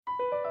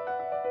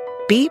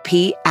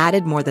BP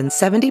added more than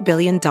 $70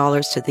 billion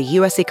to the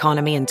U.S.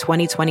 economy in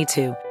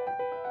 2022.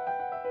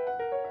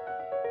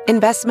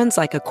 Investments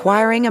like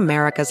acquiring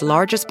America's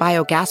largest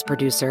biogas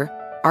producer,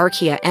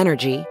 Archaea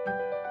Energy,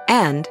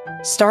 and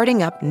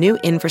starting up new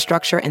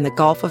infrastructure in the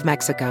Gulf of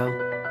Mexico.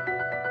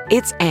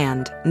 It's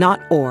and,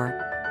 not or.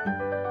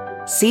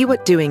 See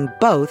what doing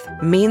both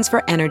means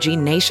for energy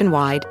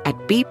nationwide at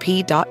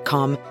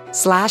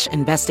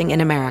bp.com/investing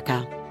in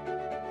America.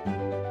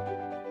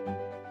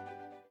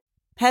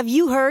 Have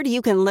you heard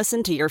you can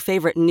listen to your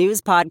favorite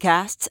news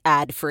podcasts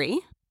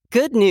ad-free?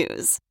 Good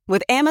news.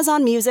 With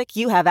Amazon Music,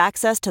 you have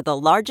access to the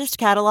largest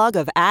catalog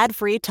of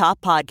ad-free top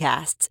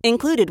podcasts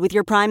included with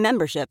your Prime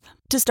membership.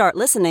 To start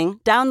listening,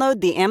 download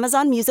the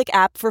Amazon Music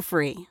app for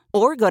free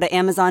or go to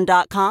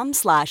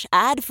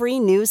amazon.com/ad-free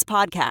news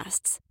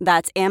podcasts.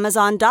 That's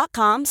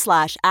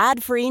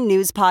amazon.com/ad-free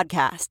news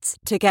podcasts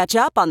to catch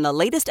up on the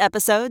latest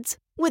episodes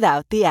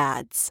without the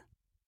ads.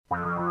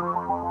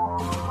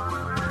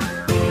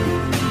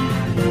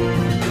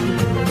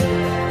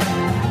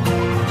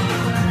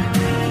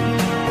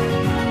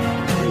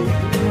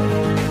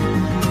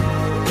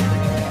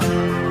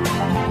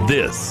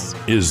 This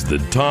is the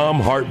Thom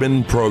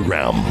Hartmann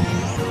Program.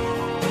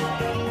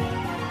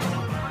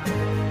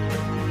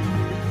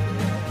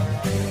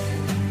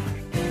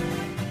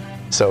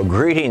 So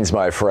greetings,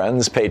 my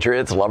friends,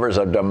 patriots, lovers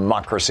of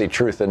democracy,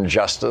 truth, and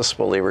justice,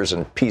 believers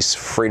in peace,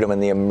 freedom,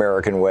 and the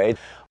American way.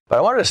 But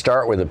I wanted to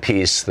start with a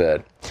piece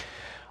that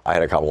I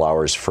had a couple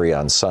hours free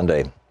on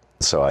Sunday,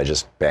 so I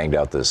just banged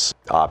out this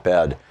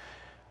op-ed.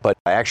 But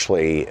I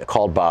actually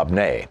called Bob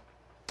Ney.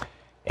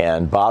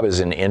 And Bob is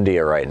in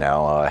India right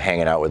now,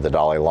 hanging out with the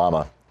Dalai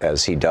Lama,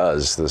 as he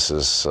does. This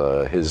is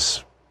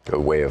his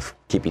way of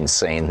keeping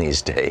sane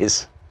these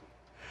days.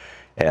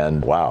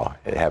 And wow,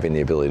 having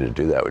the ability to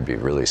do that would be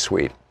really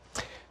sweet.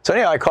 So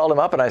anyhow, I called him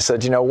up and I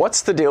said,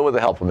 what's the deal with the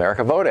Help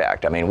America Vote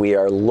Act? I mean, we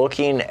are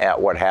looking at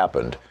what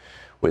happened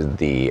with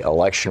the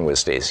election with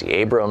Stacey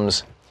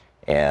Abrams.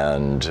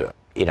 And,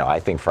 I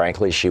think,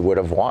 frankly, she would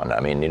have won. I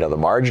mean, the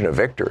margin of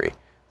victory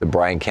that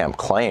Brian Kemp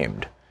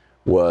claimed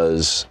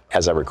was,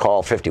 as I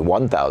recall,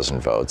 51,000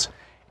 votes,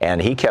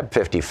 and he kept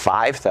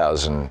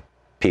 55,000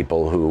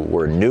 people who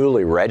were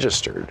newly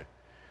registered,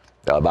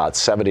 about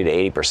 70 to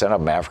 80% of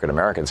them African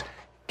Americans,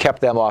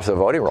 kept them off the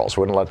voting rolls,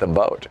 wouldn't let them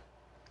vote.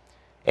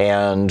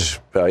 And,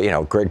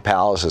 Greg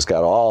Palast has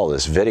got all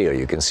this video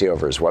you can see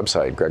over his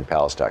website,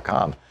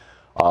 gregpalast.com,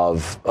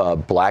 of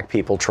black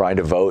people trying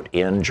to vote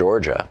in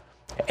Georgia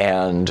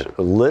and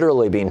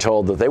literally being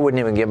told that they wouldn't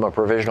even give them a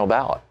provisional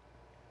ballot.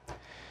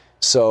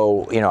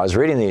 So, I was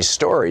reading these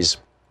stories,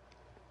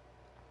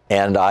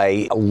 and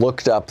I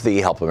looked up the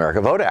Help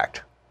America Vote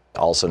Act,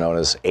 also known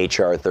as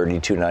H.R.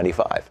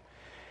 3295.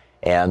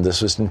 And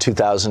this was in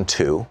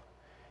 2002,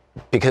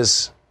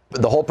 because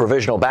the whole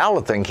provisional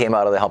ballot thing came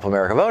out of the Help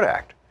America Vote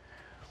Act.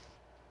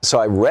 So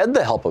I read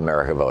the Help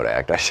America Vote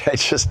Act.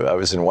 I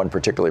was in one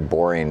particularly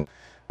boring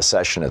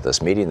session at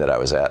this meeting that I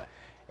was at.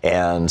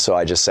 And so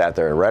I just sat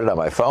there and read it on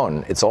my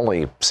phone. It's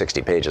only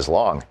 60 pages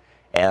long,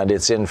 and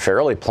it's in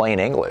fairly plain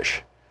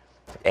English.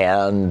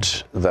 And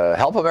the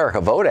Help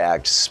America Vote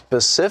Act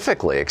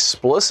specifically,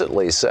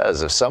 explicitly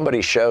says if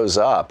somebody shows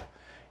up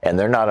and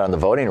they're not on the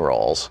voting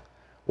rolls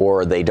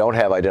or they don't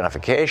have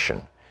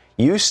identification,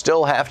 you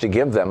still have to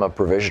give them a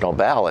provisional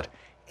ballot,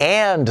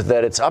 and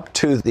that it's up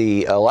to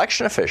the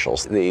election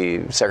officials,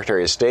 the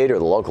Secretary of State or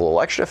the local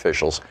election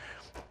officials,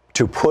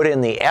 to put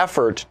in the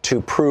effort to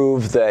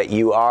prove that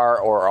you are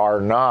or are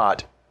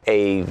not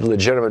a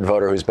legitimate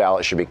voter whose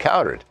ballot should be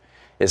counted.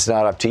 It's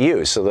not up to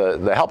you. So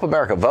the Help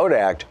America Vote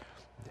Act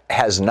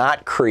has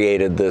not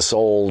created this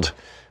old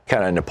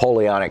kind of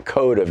Napoleonic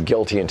code of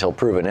guilty until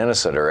proven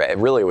innocent, or it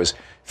really was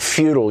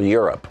feudal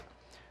Europe.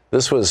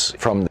 This was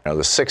from the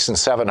 600s and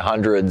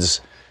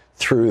 700s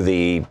through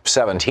the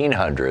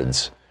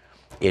 1700s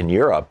in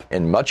Europe,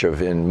 in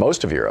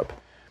most of Europe,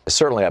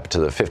 certainly up to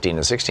the 15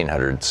 and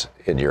 1600s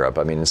in Europe.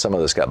 I mean, some of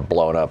this got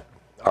blown up,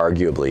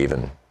 arguably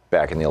even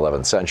back in the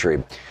 11th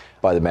century,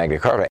 by the Magna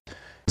Carta.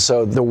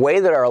 So the way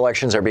that our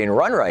elections are being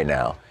run right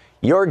now,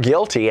 you're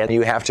guilty and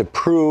you have to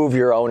prove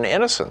your own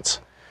innocence.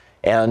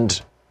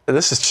 And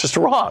this is just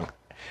wrong.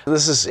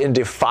 This is in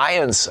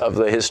defiance of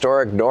the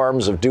historic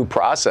norms of due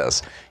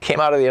process. Came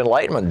out of the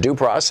Enlightenment, due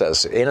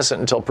process,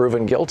 innocent until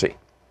proven guilty.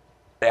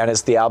 And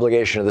it's the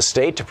obligation of the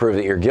state to prove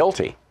that you're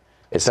guilty.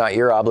 It's not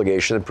your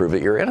obligation to prove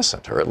that you're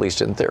innocent, or at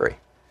least in theory.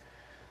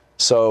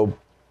 So,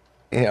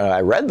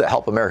 I read the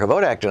Help America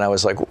Vote Act and I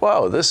was like,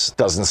 whoa, this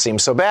doesn't seem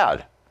so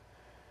bad.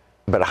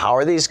 But how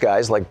are these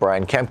guys like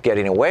Brian Kemp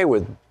getting away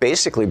with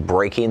basically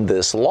breaking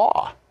this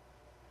law?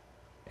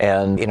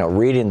 And,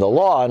 reading the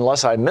law,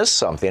 unless I missed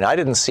something, I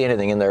didn't see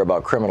anything in there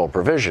about criminal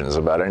provisions,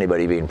 about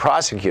anybody being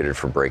prosecuted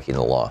for breaking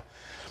the law.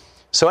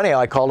 So anyhow,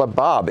 I called up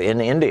Bob in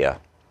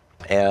India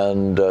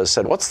and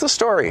said, what's the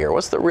story here?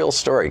 What's the real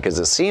story? Because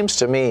it seems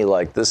to me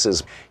like this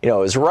is, it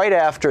was right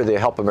after the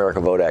Help America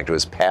Vote Act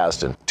was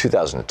passed in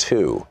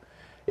 2002.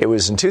 It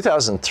was in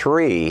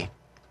 2003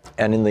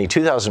 and in the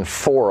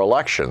 2004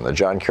 election, the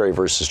John Kerry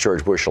versus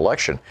George Bush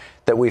election,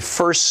 that we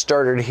first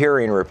started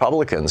hearing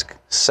Republicans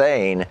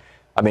saying,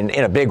 I mean,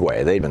 in a big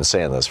way, they'd been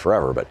saying this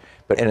forever, but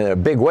in a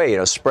big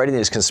way, spreading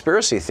these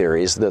conspiracy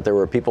theories that there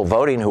were people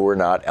voting who were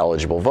not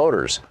eligible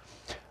voters,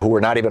 who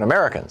were not even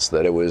Americans,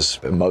 that it was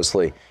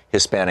mostly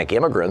Hispanic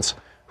immigrants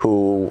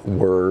who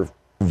were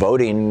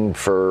voting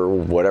for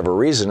whatever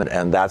reason,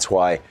 and that's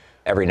why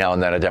every now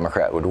and then a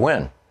Democrat would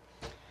win.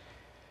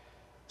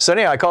 So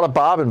anyhow, I called up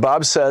Bob, and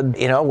Bob said,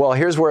 well,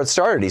 here's where it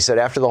started. He said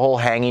after the whole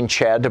hanging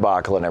Chad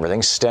debacle and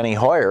everything, Steny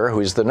Hoyer,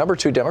 who's the number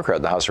 2 Democrat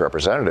in the House of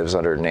Representatives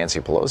under Nancy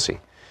Pelosi,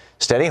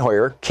 Steny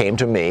Hoyer came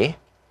to me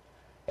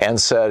and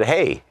said,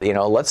 hey,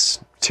 let's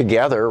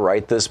together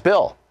write this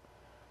bill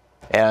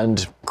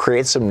and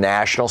create some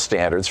national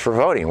standards for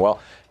voting. Well,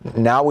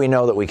 now we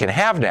know that we can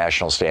have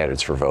national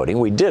standards for voting.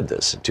 We did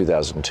this in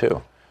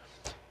 2002.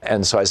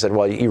 And so I said,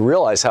 well, you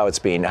realize how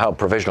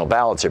provisional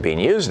ballots are being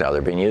used now.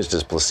 They're being used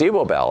as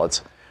placebo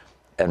ballots.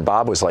 And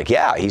Bob was like,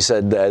 yeah. He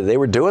said they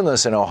were doing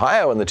this in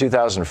Ohio in the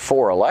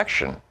 2004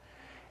 election.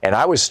 And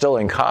I was still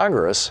in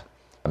Congress.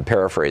 I'm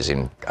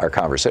paraphrasing our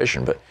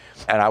conversation,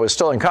 and I was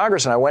still in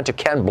Congress, and I went to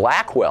Ken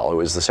Blackwell, who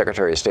was the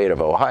Secretary of State of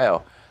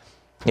Ohio,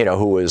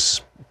 who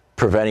was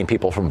preventing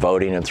people from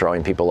voting and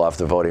throwing people off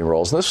the voting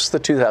rolls. And this was the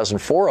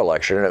 2004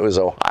 election, and it was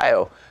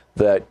Ohio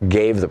that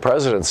gave the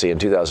presidency in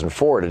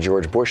 2004 to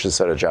George Bush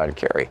instead of John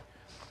Kerry.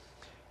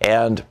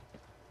 And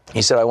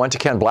he said, I went to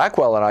Ken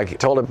Blackwell and I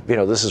told him,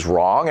 this is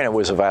wrong and it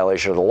was a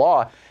violation of the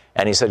law.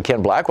 And he said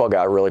Ken Blackwell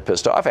got really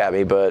pissed off at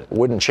me, but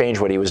wouldn't change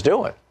what he was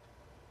doing.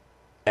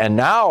 And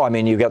now,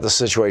 you've got the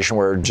situation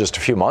where just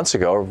a few months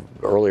ago,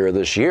 earlier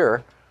this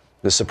year,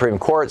 the Supreme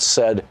Court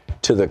said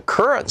to the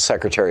current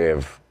Secretary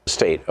of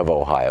State of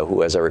Ohio,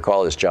 who, as I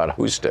recall, is John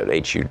Husted,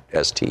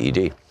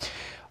 Husted,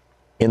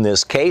 in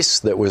this case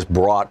that was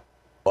brought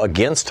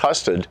against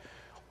Husted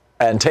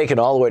and taken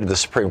all the way to the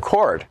Supreme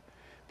Court,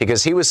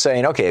 because he was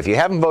saying, okay, if you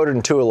haven't voted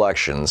in 2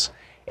 elections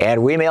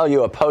and we mail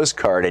you a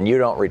postcard and you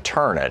don't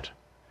return it,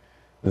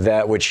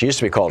 which used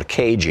to be called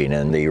caging,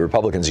 and the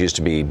Republicans used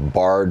to be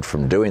barred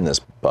from doing this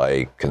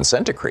by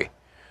consent decree,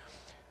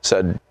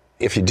 said,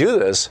 if you do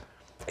this,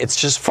 it's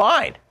just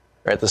fine.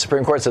 Right? The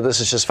Supreme Court said this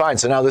is just fine.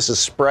 So now this is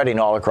spreading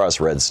all across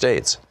red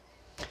states.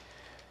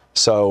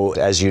 So,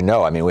 as you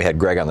know, we had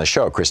Greg on the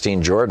show.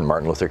 Christine Jordan,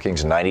 Martin Luther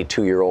King's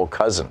 92-year-old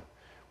cousin,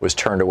 was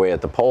turned away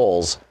at the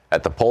polls,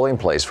 at the polling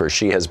place where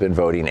she has been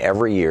voting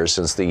every year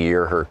since the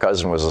year her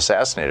cousin was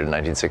assassinated in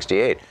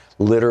 1968.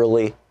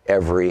 Literally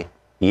every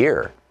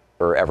year,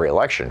 or every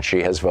election,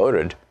 she has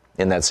voted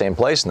in that same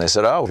place. And they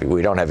said, oh,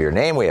 we don't have your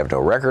name, we have no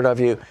record of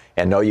you,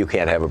 and no, you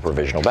can't have a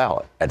provisional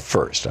ballot at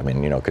first.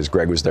 Because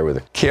Greg was there with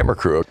a camera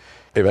crew.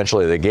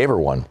 Eventually they gave her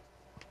one.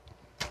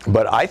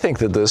 But I think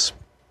that this,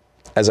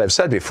 as I've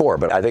said before,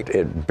 but I think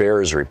it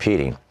bears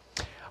repeating,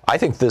 I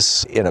think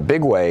this, in a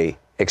big way,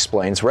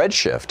 explains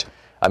redshift.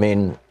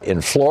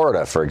 In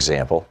Florida, for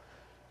example,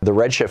 the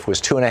redshift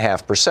was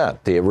 2.5%.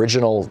 The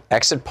original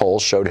exit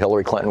polls showed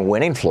Hillary Clinton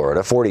winning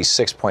Florida,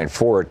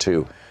 46.4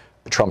 to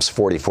Trump's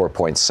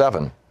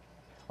 44.7,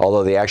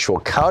 although the actual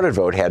counted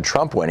vote had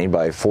Trump winning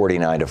by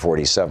 49 to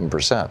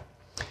 47%.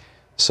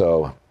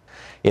 So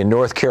in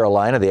North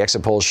Carolina, the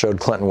exit polls showed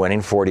Clinton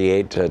winning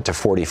 48 to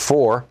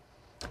 44,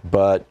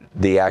 but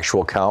the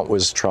actual count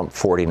was Trump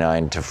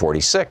 49 to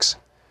 46,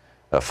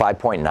 a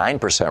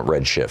 5.9%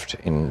 redshift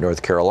in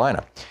North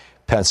Carolina.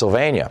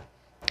 Pennsylvania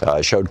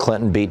showed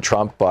Clinton beat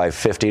Trump by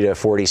 50 to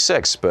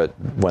 46, but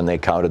when they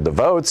counted the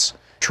votes,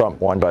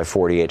 Trump won by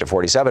 48 to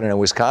 47. And in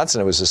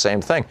Wisconsin, it was the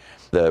same thing.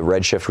 The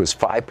redshift was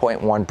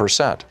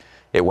 5.1%.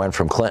 It went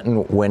from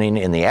Clinton winning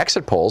in the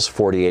exit polls,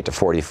 48 to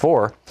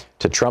 44,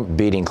 to Trump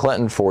beating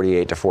Clinton,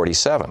 48 to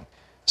 47.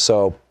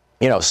 So,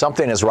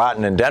 something is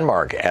rotten in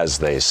Denmark, as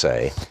they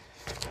say,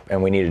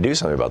 and we need to do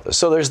something about this.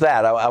 So there's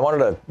that. I wanted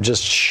to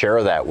just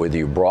share that with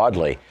you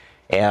broadly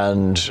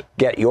and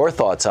get your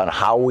thoughts on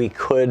how we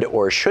could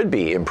or should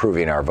be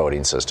improving our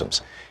voting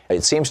systems.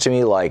 It seems to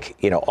me like,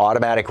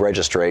 automatic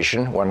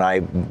registration. When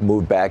I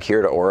moved back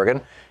here to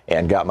Oregon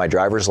and got my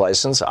driver's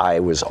license, I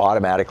was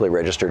automatically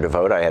registered to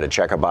vote. I had to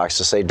check a box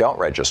to say, don't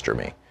register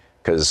me,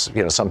 because,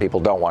 some people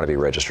don't want to be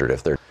registered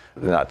if they're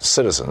not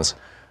citizens.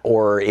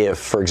 Or if,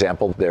 for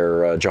example,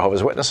 they're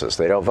Jehovah's Witnesses,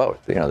 they don't vote.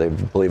 They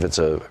believe it's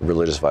a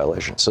religious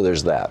violation. So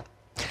there's that.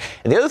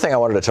 And the other thing I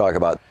wanted to talk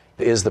about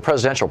is the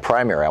presidential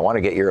primary. I want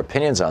to get your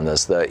opinions on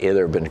this. There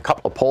have been a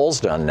couple of polls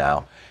done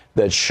now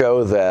that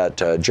show that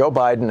Joe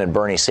Biden and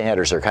Bernie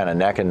Sanders are kind of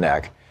neck and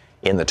neck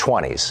in the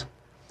 20s.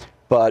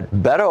 But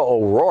Beto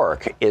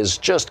O'Rourke is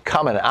just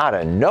coming out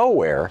of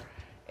nowhere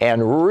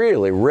and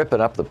really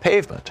ripping up the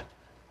pavement.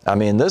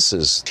 This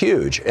is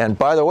huge. And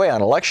by the way,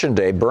 on Election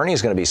Day,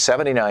 Bernie's going to be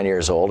 79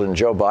 years old and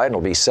Joe Biden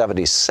will be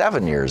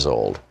 77 years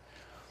old.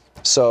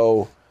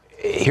 So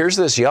here's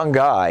this young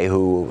guy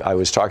who I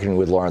was talking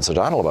with Lawrence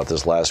O'Donnell about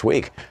this last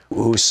week,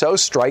 who so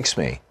strikes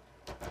me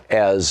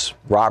as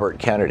Robert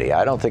Kennedy.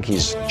 I don't think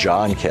he's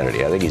John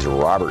Kennedy. I think he's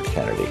Robert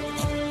Kennedy.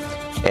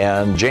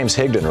 And James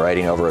Higdon,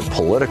 writing over at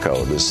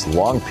Politico, this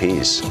long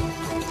piece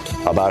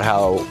about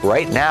how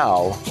right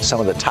now some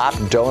of the top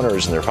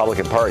donors in the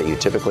Republican Party who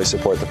typically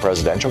support the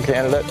presidential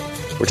candidate,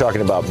 we're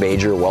talking about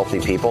major wealthy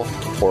people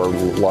or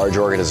large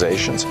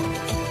organizations,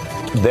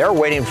 they're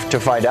waiting to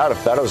find out if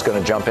Beto's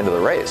going to jump into the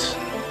race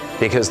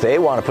because they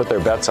want to put their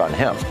bets on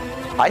him.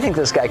 I think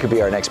this guy could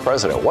be our next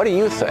president. What do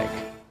you think?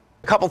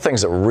 A couple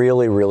things that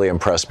really, really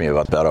impressed me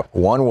about Beto.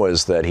 One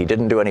was that he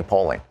didn't do any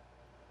polling.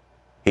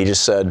 He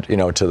just said,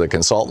 to the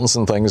consultants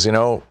and things,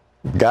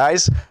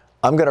 guys,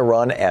 I'm going to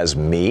run as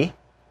me,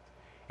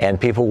 and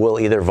people will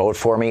either vote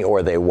for me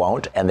or they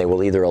won't, and they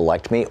will either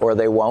elect me or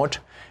they won't.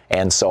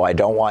 And so I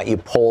don't want you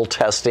poll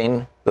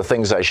testing the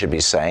things I should be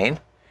saying,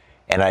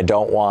 and I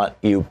don't want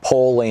you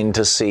polling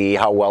to see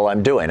how well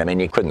I'm doing. I mean,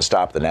 you couldn't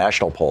stop the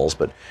national polls,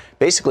 but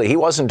basically he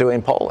wasn't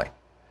doing polling,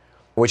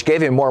 which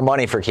gave him more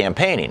money for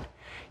campaigning.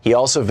 He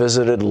also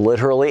visited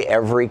literally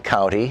every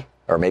county,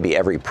 or maybe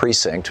every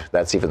precinct,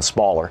 that's even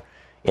smaller,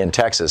 in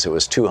Texas. It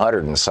was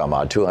 200 and some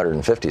odd,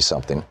 250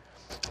 something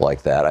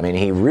like that. I mean,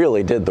 he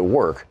really did the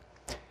work.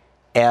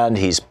 And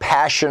he's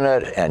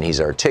passionate and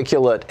he's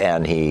articulate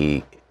and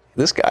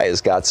this guy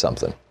has got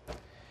something.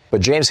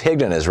 But James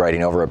Higdon is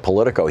writing over at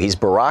Politico. He's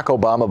Barack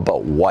Obama,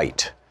 but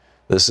white.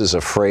 This is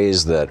a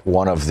phrase that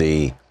one of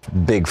the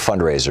big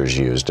fundraisers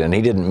used. And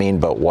he didn't mean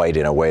but white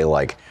in a way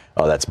like,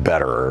 oh, that's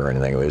better or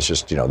anything. It was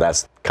just,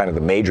 that's kind of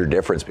the major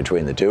difference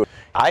between the two.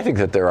 I think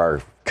that there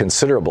are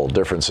considerable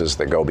differences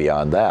that go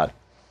beyond that.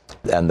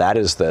 And that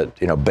is that,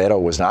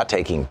 Beto was not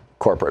taking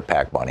corporate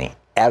PAC money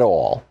at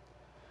all.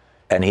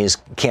 And he's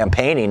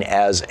campaigning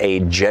as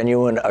a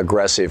genuine,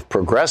 aggressive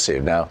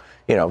progressive. Now,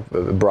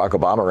 Barack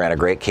Obama ran a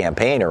great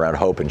campaign around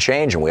hope and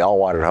change, and we all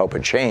wanted hope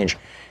and change.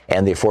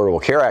 And the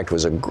Affordable Care Act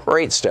was a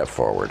great step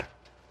forward.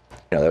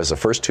 That was the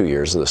first 2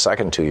 years. The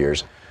second 2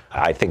 years,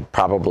 I think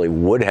probably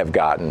would have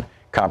gotten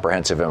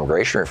comprehensive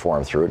immigration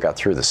reform through. It got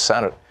through the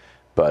Senate,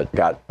 but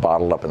got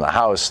bottled up in the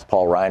House.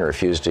 Paul Ryan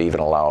refused to even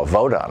allow a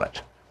vote on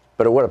it,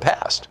 but it would have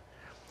passed.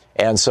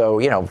 And so,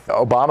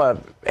 Obama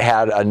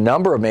had a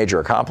number of major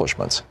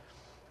accomplishments.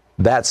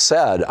 That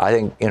said, I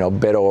think,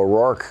 Beto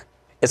O'Rourke,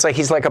 it's like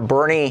he's like a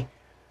Bernie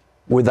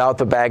without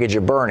the baggage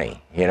of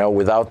Bernie,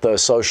 without the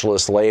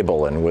socialist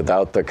label and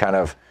without the kind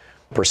of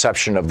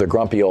perception of the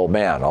grumpy old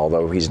man,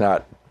 although he's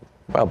not,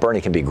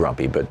 Bernie can be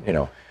grumpy, but,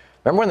 remember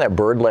when that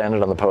bird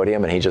landed on the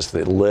podium and he just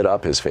lit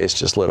up, his face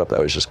just lit up? That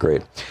was just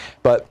great.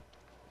 But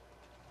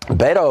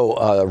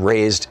Beto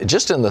raised,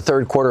 just in the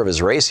third quarter of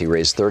his race, he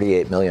raised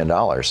 $38 million,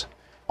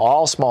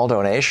 all small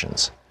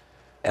donations.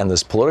 And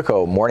this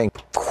Politico morning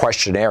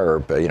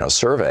questionnaire,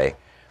 survey,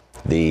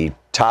 the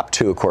top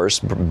two, of course,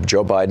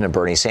 Joe Biden and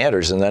Bernie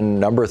Sanders, and then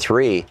number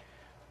three,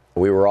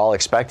 we were all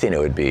expecting it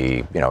would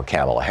be,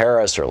 Kamala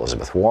Harris or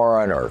Elizabeth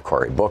Warren or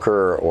Cory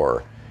Booker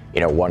or,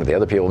 one of the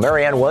other people.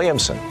 Marianne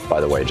Williamson,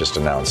 by the way, just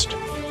announced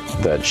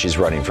that she's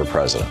running for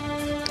president.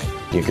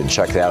 You can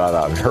check that out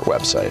on her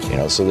website,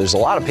 So there's a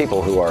lot of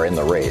people who are in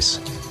the race.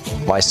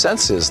 My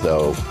sense is,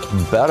 though,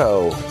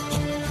 Beto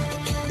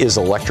is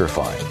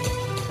electrifying.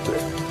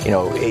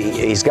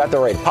 He's got the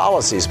right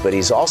policies, but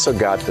he's also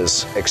got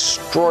this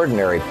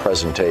extraordinary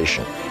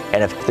presentation.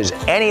 And if there's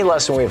any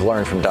lesson we've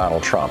learned from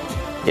Donald Trump,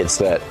 it's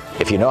that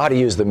if you know how to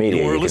use the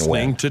media, you can win. You're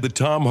listening to the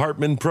Thom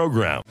Hartmann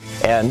Program.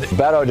 And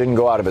Beto didn't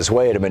go out of his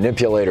way to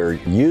manipulate or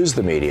use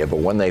the media, but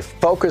when they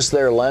focused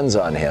their lens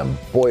on him,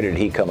 boy, did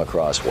he come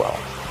across well.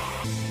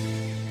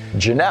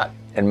 Jeanette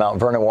in Mount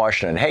Vernon,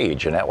 Washington. Hey,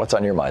 Jeanette, what's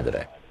on your mind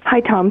today? Hi,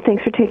 Tom.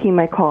 Thanks for taking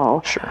my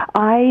call. Sure.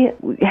 I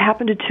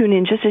happened to tune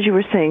in just as you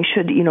were saying,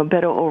 should,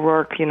 Beto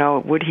O'Rourke,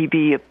 would he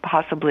be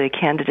possibly a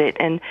candidate?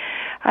 And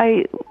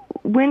I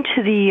went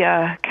to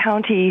the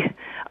county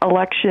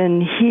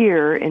election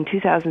here in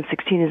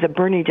 2016 as a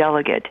Bernie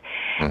delegate.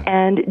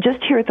 And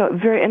just here at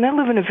and I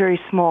live in a very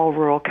small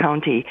rural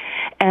county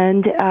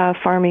and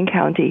farming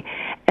county.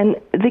 And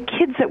the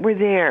kids that were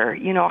there,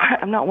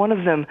 I'm not one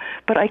of them,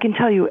 but I can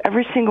tell you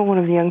every single one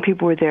of the young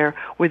people were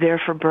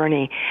there for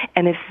Bernie.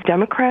 And if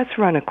Democrats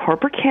run a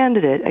corporate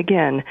candidate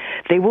again,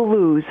 they will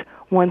lose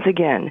once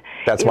again.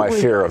 That's my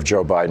fear of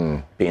Joe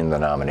Biden being the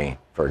nominee,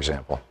 for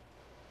example.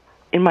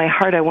 In my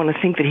heart, I want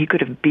to think that he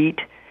could have beat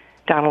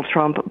Donald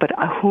Trump, but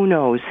who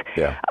knows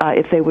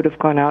if they would have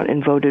gone out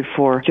and voted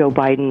for Joe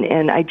Biden.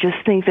 And I just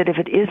think that if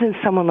it isn't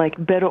someone like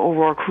Beto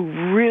O'Rourke, who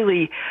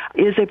really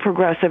is a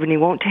progressive and he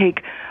won't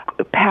take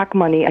PAC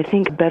money, I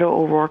think Beto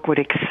O'Rourke would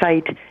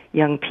excite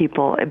young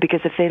people,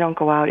 because if they don't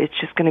go out, it's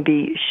just going to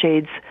be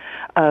shades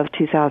of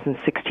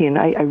 2016.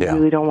 I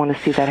really don't want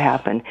to see that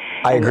happen.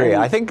 I agree.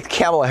 I think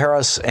Kamala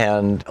Harris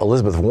and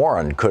Elizabeth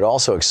Warren could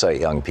also excite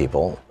young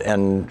people,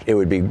 and it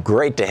would be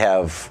great to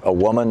have a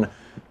woman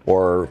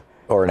or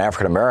an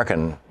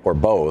African-American or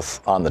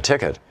both on the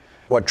ticket.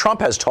 What Trump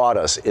has taught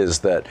us is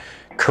that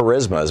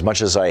charisma, as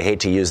much as I hate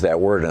to use that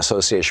word in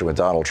association with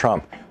Donald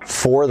Trump,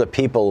 for the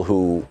people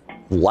who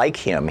like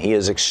him, he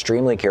is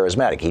extremely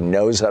charismatic. He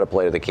knows how to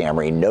play to the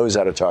camera. He knows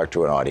how to talk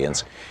to an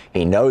audience.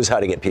 He knows how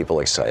to get people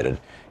excited.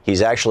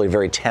 He's actually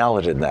very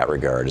talented in that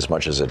regard, as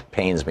much as it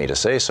pains me to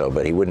say so,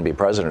 but he wouldn't be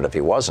president if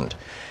he wasn't.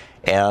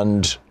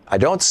 And I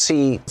don't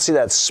see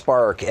that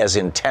spark as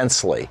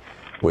intensely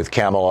with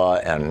Kamala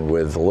and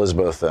with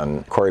Elizabeth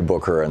and Cory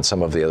Booker and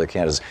some of the other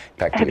candidates.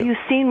 Back to Have you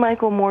seen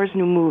Michael Moore's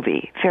new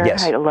movie,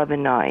 Fahrenheit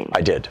 11/9?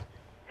 I did.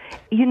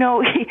 You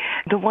know,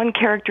 the one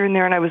character in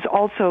there, and I was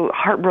also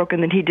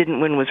heartbroken that he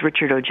didn't win, was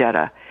Richard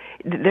Ojeda.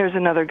 There's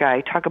another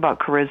guy, talk about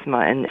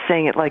charisma and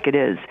saying it like it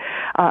is,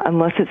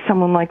 unless it's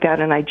someone like that,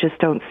 and I just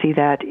don't see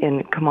that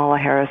in Kamala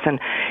Harris.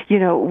 And, you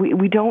know,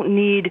 we don't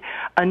need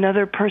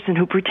another person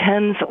who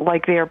pretends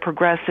like they are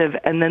progressive,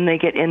 and then they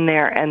get in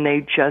there and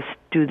they just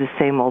do the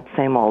same old,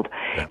 same old.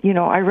 Yeah. You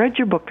know, I read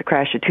your book, The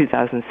Crash of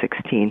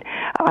 2016.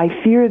 I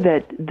fear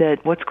that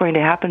what's going to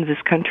happen to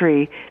this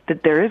country,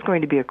 that there is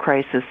going to be a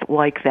crisis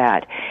like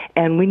that,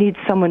 and we need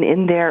someone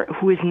in there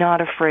who is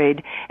not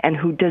afraid and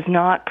who does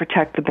not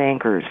protect the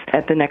bankers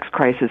at the next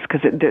crisis,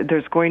 because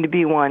there's going to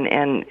be one,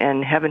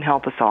 and heaven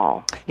help us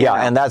all. Yeah,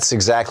 and that's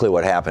exactly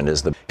what happened,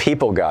 is the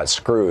people got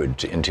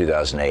screwed in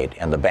 2008,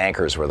 and the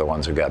bankers were the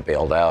ones who got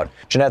bailed out.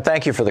 Jeanette,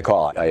 thank you for the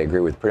call. I agree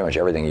with pretty much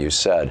everything you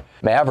said.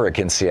 Maverick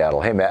in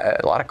Seattle. Hey,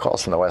 a lot of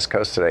calls from the West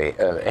Coast today.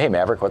 Hey,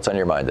 Maverick, what's on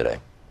your mind today?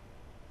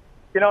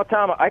 You know,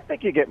 Tom, I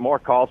think you get more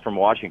calls from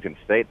Washington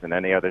State than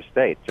any other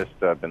state. Just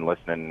been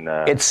listening.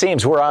 It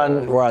seems we're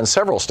on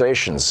several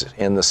stations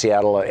in the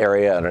Seattle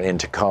area and in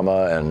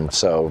Tacoma, and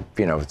so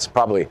you know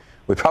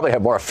we probably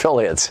have more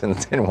affiliates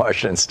in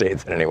Washington State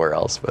than anywhere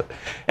else. But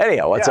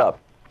anyhow, what's up?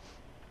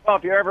 Well,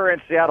 if you're ever in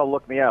Seattle,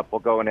 look me up. We'll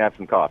go and have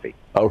some coffee.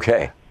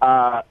 Okay.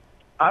 I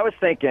was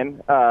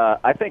thinking.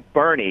 I think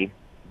Bernie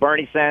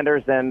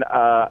Sanders and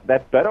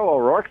that Beto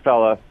O'Rourke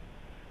fella,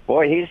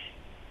 boy,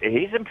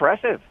 he's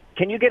impressive.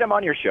 Can you get him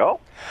on your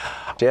show?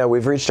 Yeah,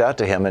 we've reached out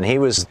to him, and he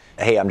was,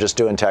 hey, I'm just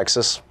doing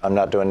Texas. I'm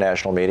not doing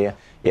national media.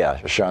 Yeah,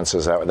 Sean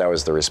says that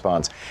was the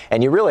response.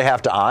 And you really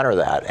have to honor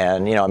that.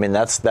 And, you know, I mean,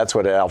 that's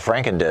what Al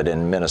Franken did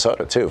in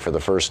Minnesota, too, for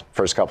the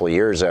first couple of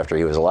years after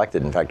he was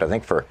elected. In fact, I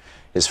think for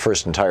his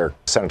first entire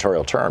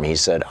senatorial term, he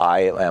said,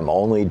 I am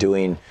only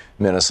doing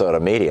Minnesota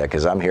media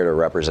because I'm here to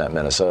represent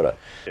Minnesota.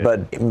 Yeah.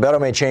 But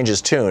Beto may change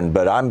his tune,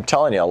 but I'm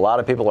telling you, a lot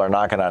of people are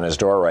knocking on his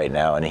door right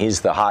now, and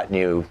he's the hot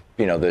new,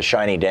 you know, the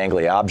shiny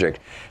dangly object.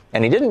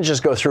 And he didn't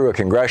just go through a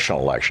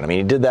congressional election. I mean,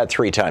 he did that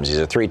 3 times. He's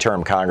a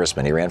 3-term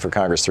congressman. He ran for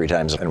Congress 3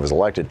 times and was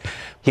elected.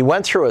 He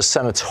went through a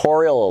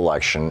senatorial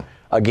election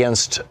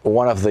against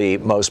one of the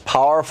most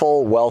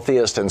powerful,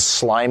 wealthiest, and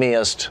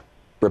slimiest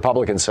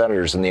Republican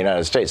senators in the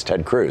United States,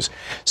 Ted Cruz.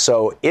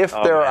 So if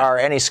there are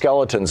any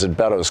skeletons in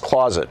Beto's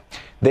closet,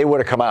 they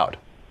would have come out.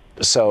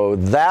 So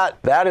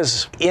that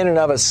is in and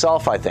of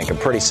itself, I think, a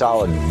pretty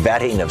solid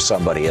vetting of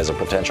somebody as a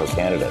potential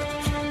candidate.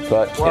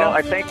 But, well, you know,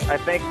 I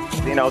think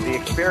you know, the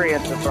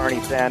experience of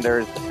Bernie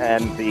Sanders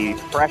and the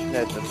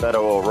freshness of Beto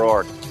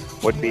O'Rourke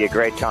would be a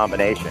great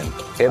combination.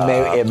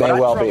 It may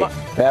well be.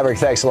 Maverick,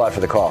 thanks a lot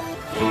for the call.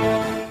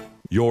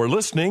 You're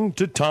listening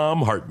to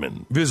Thom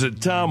Hartmann. Visit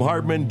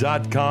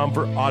thomhartmann.com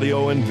for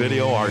audio and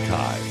video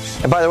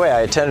archives. And by the way,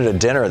 I attended a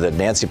dinner that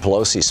Nancy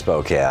Pelosi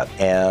spoke at,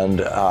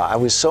 and I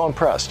was so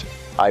impressed.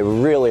 I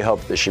really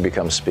hope that she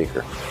becomes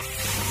Speaker.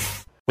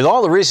 With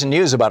all the recent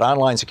news about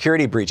online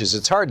security breaches,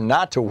 it's hard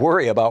not to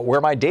worry about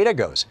where my data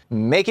goes.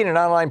 Making an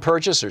online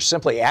purchase or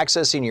simply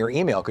accessing your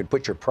email could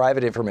put your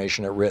private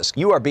information at risk.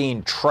 You are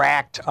being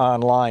tracked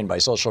online by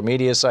social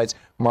media sites,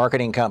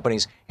 marketing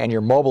companies, and your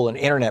mobile and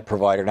internet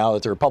provider now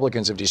that the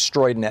Republicans have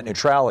destroyed net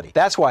neutrality.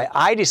 That's why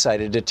I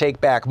decided to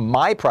take back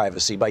my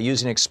privacy by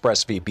using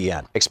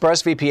ExpressVPN.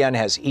 ExpressVPN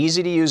has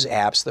easy-to-use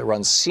apps that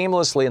run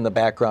seamlessly in the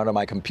background on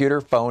my computer,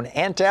 phone,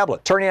 and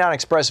tablet. Turning on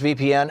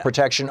ExpressVPN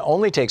protection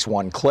only takes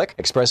one click.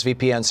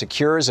 ExpressVPN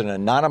secures and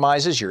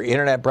anonymizes your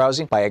internet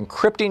browsing by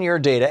encrypting your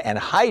data and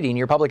hiding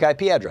your public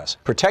IP address.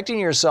 Protecting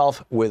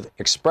yourself with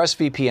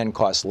ExpressVPN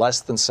costs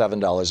less than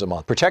 $7 a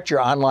month. Protect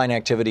your online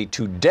activity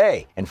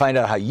today and find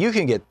out how you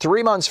can get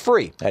 3 months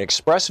free at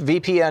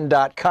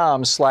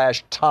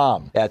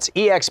expressvpn.com/Tom. That's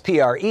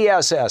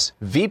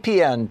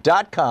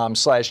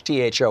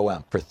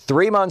expressvpn.com/THOM for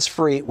 3 months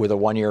free with a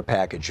 1-year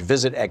package.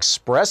 Visit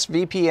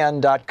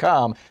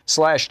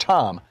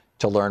expressvpn.com/Tom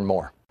to learn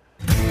more.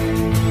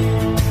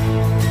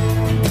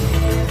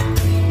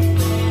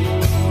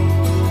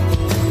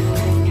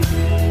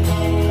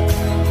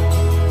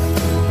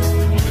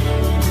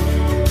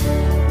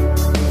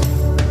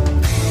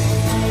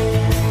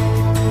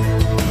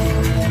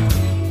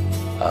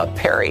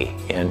 Perry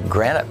in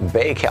Granite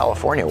Bay,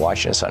 California,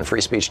 watching us on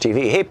Free Speech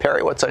TV. Hey,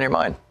 Perry, what's on your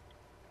mind?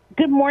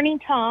 Good morning,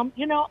 Tom.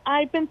 You know,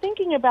 I've been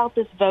thinking about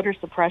this voter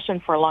suppression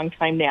for a long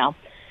time now,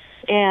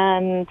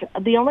 and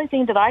the only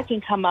thing that I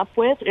can come up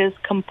with is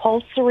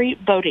compulsory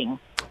voting.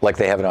 Like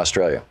they have in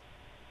Australia.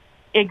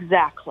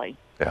 Exactly.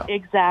 Yeah.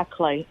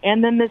 Exactly.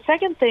 And then the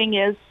second thing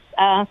is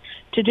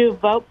to do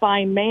vote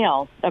by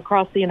mail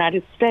across the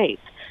United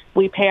States.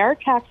 We pay our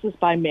taxes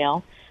by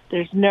mail.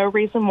 There's no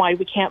reason why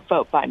we can't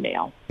vote by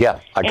mail. Yeah,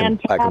 I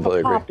completely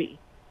agree.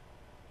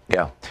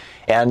 Yeah,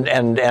 and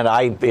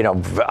I, you know,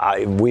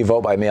 we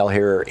vote by mail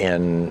here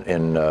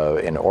in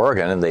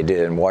Oregon, and they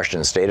did in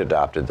Washington State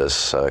adopted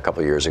this a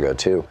couple of years ago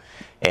too,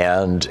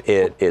 and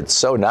it's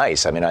so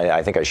nice. I mean,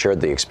 I think I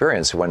shared the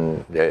experience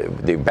when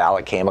the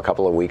ballot came a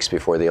couple of weeks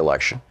before the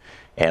election.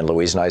 And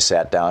Louise and I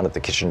sat down at the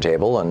kitchen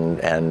table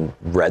and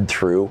read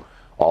through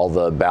all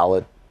the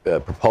ballot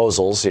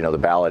proposals, the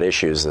ballot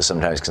issues that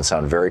sometimes can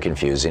sound very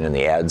confusing, and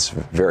the ads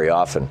very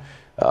often,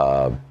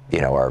 are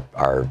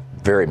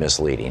very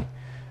misleading,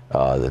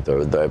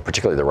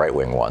 particularly the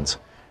right-wing ones.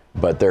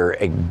 But they're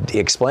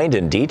explained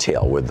in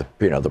detail with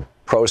the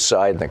pro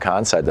side and the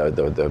con side.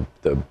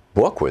 The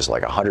book was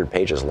like 100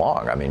 pages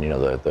long. I mean,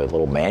 the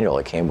little manual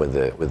that came with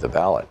the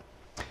ballot.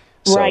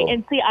 So, right,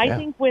 and see, I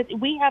think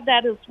we have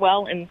that as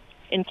well in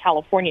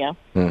California,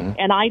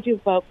 and I do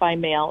vote by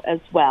mail as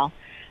well.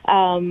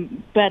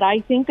 But I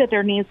think that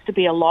there needs to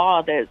be a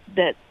law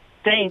that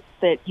states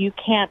that you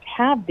can't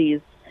have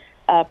these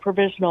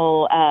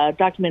provisional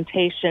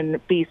documentation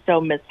be so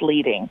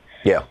misleading.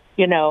 Yeah.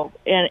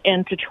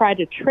 And to try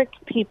to trick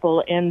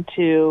people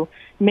into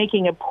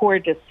making a poor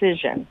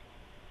decision.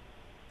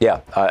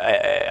 Yeah,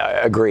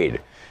 I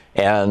agreed.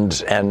 And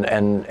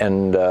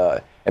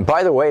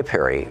by the way,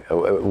 Perry,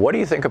 what do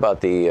you think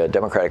about the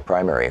Democratic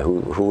primary? Who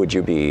would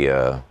you be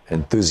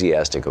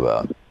enthusiastic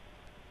about?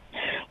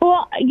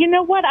 Well, you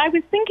know what? I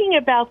was thinking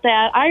about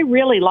that. I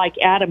really like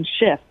Adam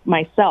Schiff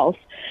myself.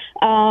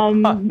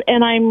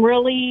 And I'm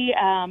really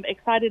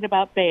excited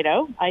about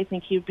Beto. I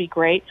think he'd be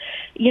great.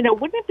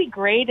 Wouldn't it be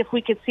great if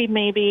we could see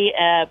maybe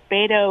a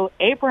Beto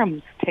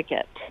Abrams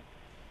ticket?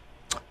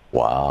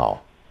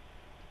 Wow.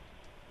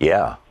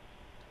 Yeah,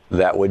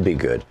 that would be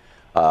good.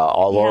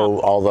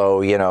 Although,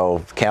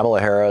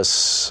 Kamala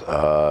Harris,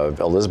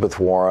 Elizabeth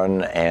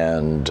Warren,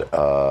 and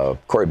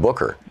Cory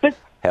Booker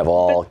have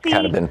all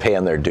kind of been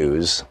paying their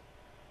dues.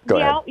 Go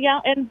ahead.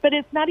 Yeah, but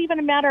it's not even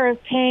a matter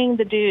of paying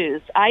the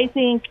dues. I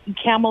think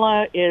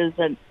Kamala is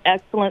an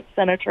excellent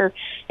senator,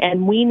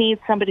 and we need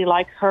somebody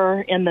like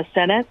her in the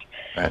Senate.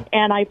 Right.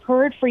 And I've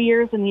heard for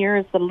years and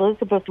years that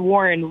Elizabeth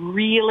Warren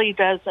really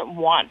doesn't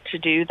want to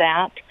do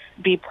that,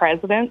 be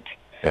president.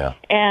 Yeah.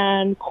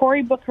 And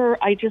Cory Booker,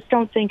 I just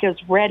don't think is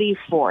ready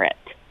for it.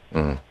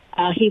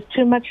 He's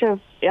too much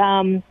of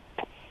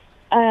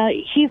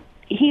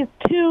he's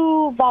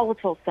too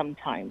volatile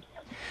sometimes,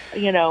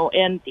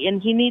 and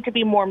he needs to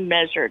be more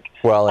measured.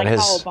 Well, like and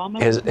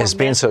his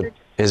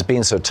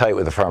being so tight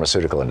with the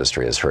pharmaceutical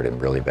industry has hurt him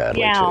really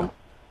badly too.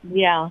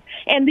 Yeah.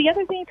 And the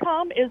other thing,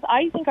 Tom, is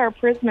I think our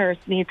prisoners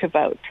need to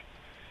vote.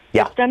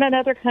 Yeah. It's done in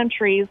other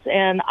countries,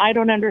 and I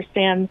don't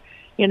understand,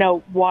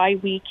 why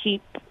we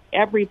keep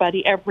every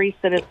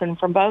citizen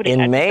from voting.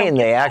 In Maine,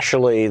 they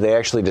actually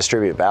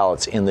distribute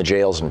ballots in the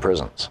jails and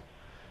prisons.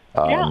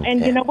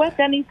 And you know what?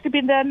 That needs to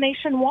be done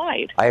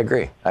nationwide. I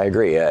agree.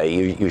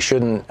 You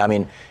shouldn't. I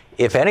mean,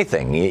 if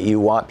anything,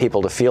 you want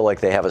people to feel like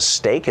they have a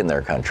stake in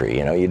their country.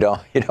 You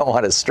don't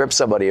want to strip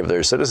somebody of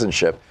their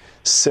citizenship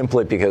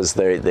simply because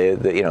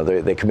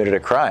they committed a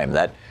crime.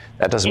 That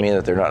doesn't mean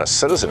that they're not a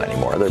citizen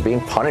anymore. They're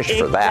being punished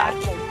for that.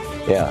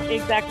 Yeah.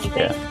 Exactly.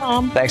 Thanks,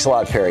 Tom. Thanks a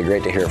lot, Perry.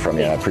 Great to hear from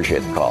you. I appreciate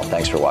the call.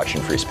 Thanks for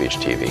watching Free Speech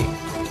TV.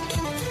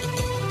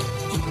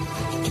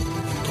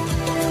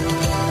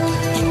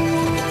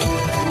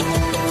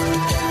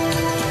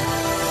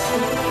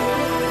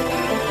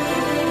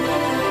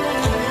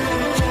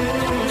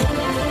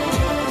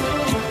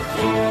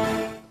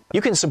 You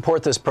can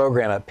support this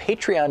program at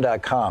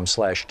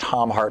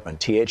patreon.com/Thom Hartmann,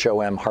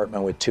 Thom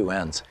Hartmann with 2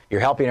 N's.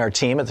 You're helping our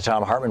team at the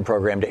Thom Hartmann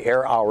Program to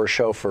air our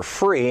show for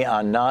free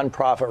on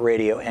nonprofit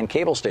radio and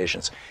cable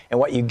stations. And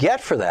what you get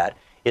for that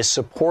is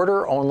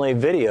supporter-only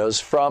videos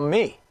from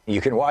me.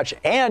 You can watch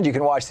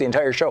the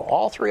entire show,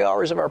 all 3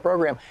 hours of our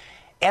program,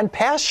 and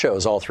past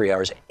shows all 3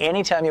 hours,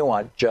 anytime you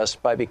want,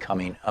 just by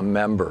becoming a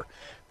member.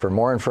 For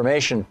more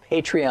information,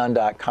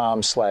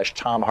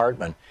 patreon.com/Thom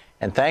Hartmann.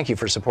 And thank you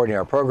for supporting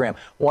our program.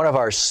 One of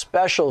our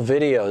special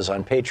videos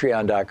on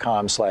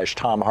patreon.com/Thom Hartmann,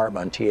 Thom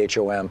Hartmann,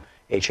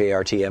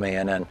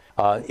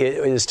 it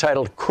is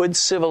titled, Could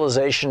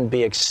Civilization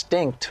Be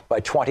Extinct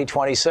by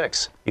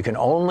 2026? You can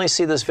only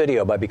see this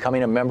video by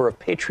becoming a member of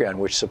Patreon,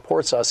 which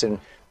supports us in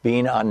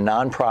being on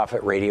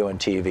nonprofit radio and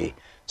TV.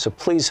 So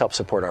please help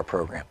support our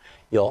program.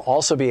 You'll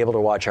also be able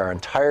to watch our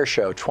entire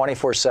show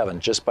 24/7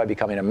 just by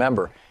becoming a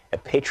member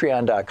at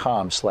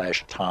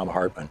patreon.com/Thom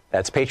Hartmann.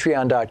 That's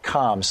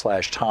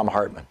patreon.com/Thom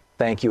Hartmann.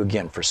 Thank you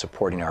again for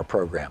supporting our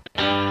program.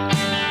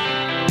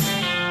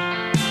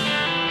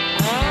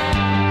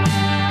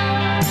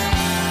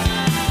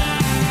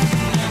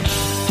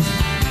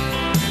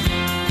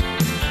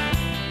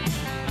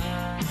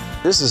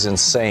 This is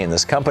insane.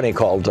 This company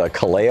called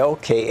Kaleo,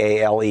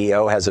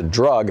 Kaleo, has a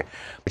drug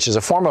which is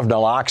a form of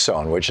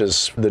naloxone, which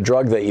is the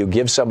drug that you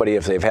give somebody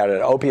if they've had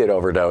an opiate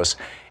overdose,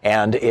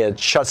 and it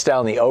shuts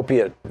down the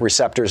opiate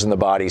receptors in the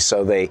body,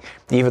 so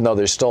even though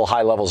there's still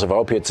high levels of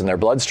opiates in their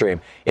bloodstream,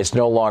 it's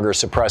no longer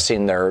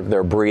suppressing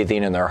their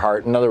breathing and their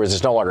heart. In other words,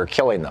 it's no longer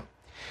killing them.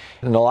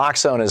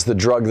 Naloxone is the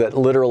drug that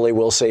literally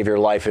will save your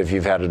life if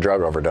you've had a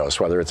drug overdose,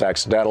 whether it's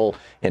accidental,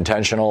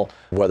 intentional,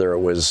 whether it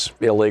was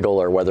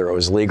illegal or whether it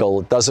was legal.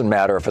 It doesn't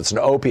matter. If it's an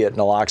opiate,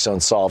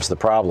 naloxone solves the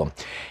problem.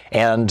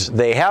 And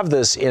they have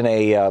this in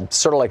a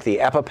sort of like the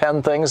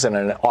EpiPen things in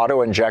an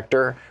auto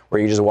injector where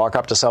you just walk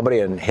up to somebody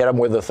and hit them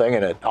with the thing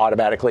and it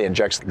automatically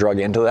injects the drug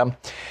into them.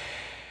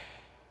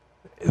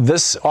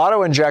 This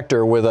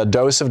auto-injector with a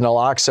dose of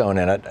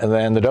naloxone in it, and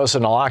then the dose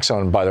of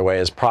naloxone, by the way,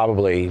 is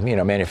probably,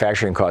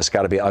 manufacturing costs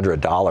got to be under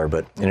 $1.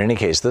 But in any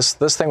case, this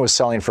thing was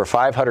selling for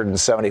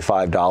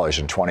 $575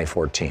 in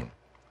 2014.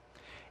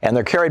 And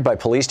they're carried by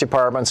police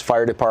departments,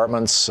 fire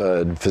departments,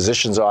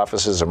 physicians'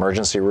 offices,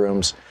 emergency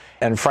rooms.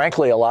 And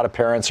frankly, a lot of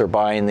parents are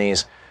buying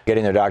these,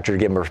 getting their doctor to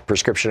give them a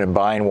prescription and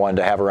buying one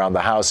to have around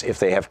the house if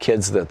they have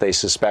kids that they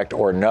suspect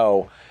or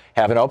know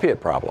have an opiate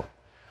problem.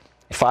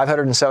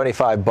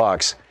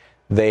 $575.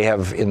 They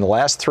have, in the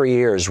last 3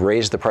 years,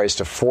 raised the price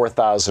to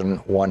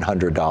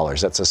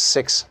 $4,100. That's a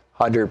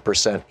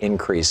 600%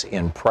 increase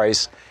in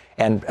price.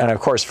 And of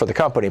course, for the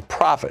company,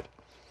 profit.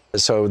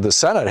 So the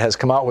Senate has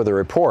come out with a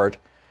report.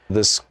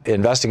 This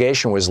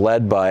investigation was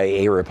led by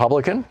a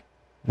Republican,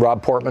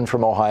 Rob Portman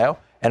from Ohio,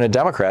 and a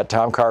Democrat,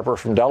 Tom Carper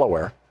from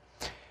Delaware,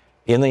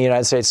 in the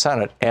United States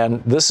Senate.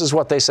 And this is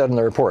what they said in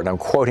the report. And I'm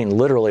quoting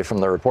literally from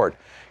the report.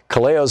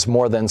 Kaleo's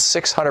more than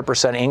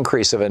 600%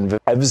 increase of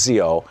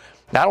Evzio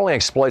not only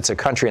exploits a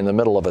country in the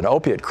middle of an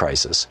opiate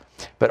crisis,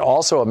 but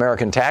also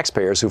American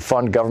taxpayers who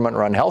fund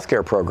government-run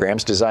healthcare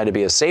programs designed to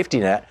be a safety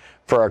net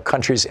for our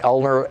country's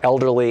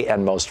elderly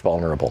and most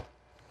vulnerable.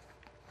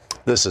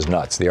 This is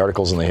nuts. The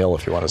article's in the Hill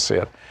if you want to see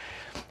it.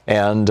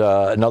 And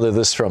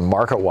this from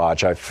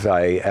MarketWatch.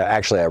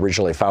 I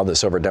originally found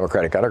this over at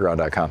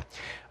DemocraticUnderground.com.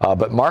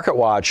 But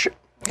MarketWatch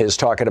is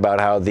talking about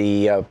how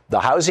the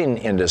housing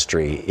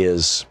industry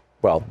has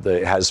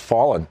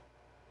fallen.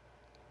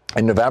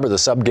 In November, the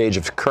subgauge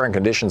of current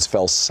conditions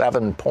fell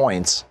 7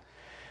 points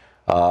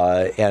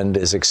and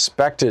is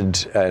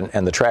expected,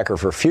 and the tracker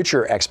for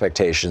future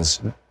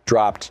expectations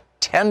dropped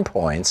 10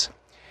 points,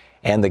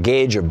 and the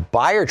gauge of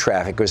buyer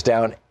traffic was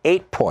down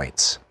 8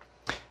 points.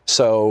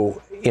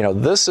 So,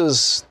 this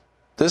is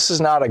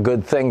not a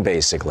good thing,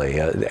 basically.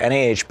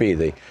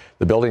 NAHB,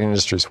 the building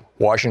industry's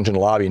Washington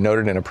lobby,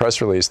 noted in a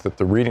press release that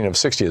the reading of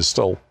 60 is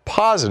still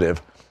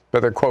positive, but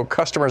their, quote,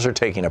 customers are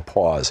taking a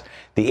pause.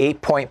 The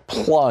 8-point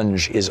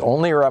plunge is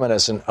only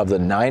reminiscent of the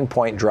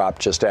 9-point drop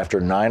just after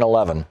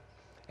 9/11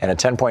 and a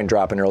 10-point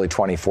drop in early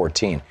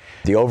 2014.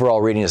 The overall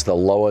reading is the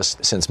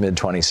lowest since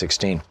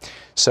mid-2016.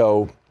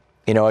 So,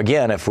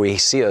 again, if we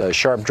see a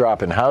sharp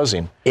drop in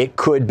housing, it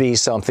could be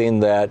something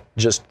that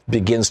just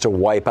begins to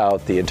wipe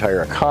out the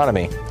entire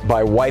economy.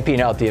 By wiping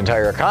out the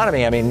entire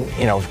economy, I mean,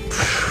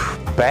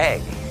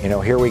 bang,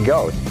 here we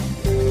go.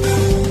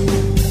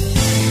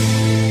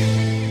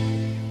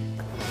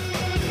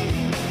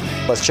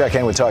 Let's check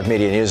in with Talk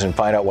Media News and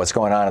find out what's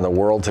going on in the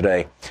world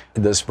today.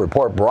 This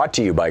report brought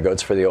to you by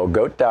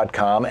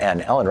goatsfortheoldgoat.com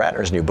and Ellen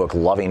Rattner's new book,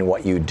 Loving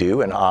What You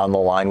Do. And on the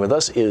line with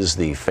us is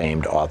the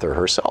famed author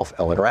herself,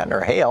 Ellen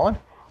Rattner. Hey, Ellen.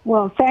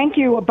 Well, thank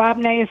you. Bob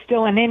Ney is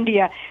still in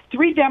India.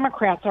 3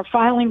 Democrats are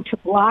filing to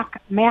block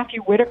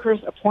Matthew Whitaker's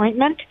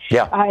appointment.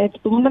 Yeah. It's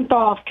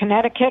Blumenthal of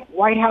Connecticut,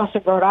 White House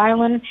of Rhode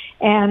Island,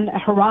 and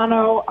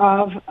Hirano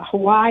of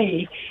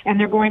Hawaii. And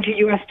they're going to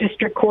U.S.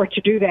 District Court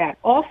to do that.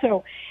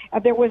 Also,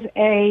 there was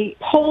a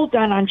poll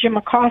done on Jim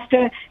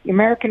Acosta. The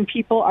American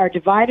people are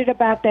divided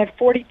about that.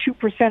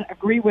 42%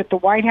 agree with the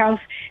White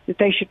House that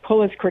they should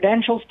pull his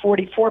credentials.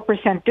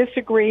 44%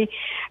 disagree.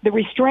 The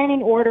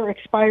restraining order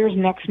expires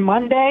next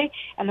Monday,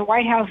 and the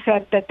White House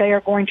said that they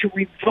are going to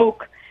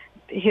revoke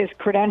his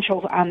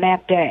credentials on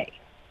that day.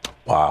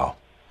 Wow.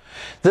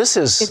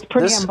 It's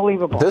pretty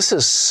unbelievable. This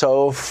is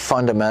so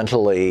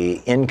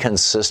fundamentally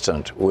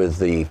inconsistent with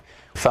the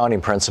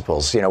founding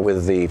principles,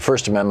 with the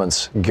First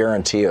Amendment's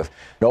guarantee of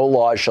no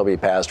laws shall be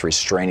passed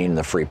restraining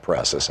the free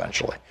press,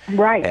 essentially.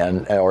 Right.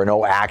 Or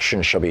no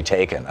action shall be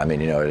taken,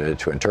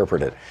 to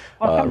interpret it.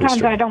 Well,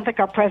 sometimes I don't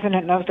think our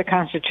president knows the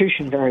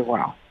Constitution very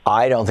well.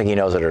 I don't think he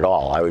knows it at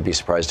all. I would be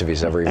surprised if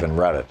he's ever even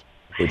read it,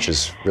 which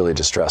is really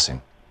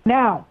distressing.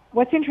 Now,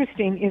 what's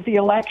interesting is the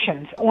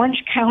elections.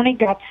 Orange County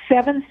got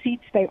 7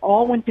 seats. They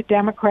all went to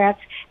Democrats.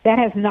 That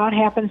has not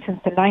happened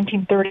since the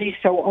 1930s,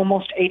 so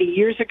almost 80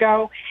 years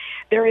ago.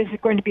 There is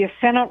going to be a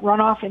Senate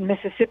runoff in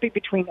Mississippi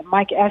between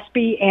Mike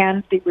Espy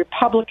and the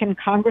Republican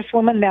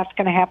Congresswoman. That's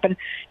going to happen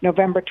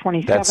November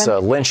 27th. That's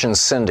Lynch and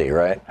Cindy,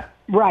 right?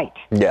 Right.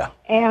 Yeah.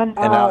 And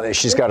now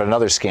she's got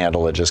another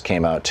scandal that just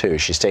came out, too.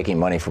 She's taking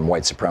money from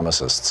white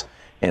supremacists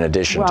in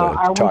addition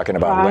to talking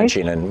about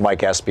lynching. And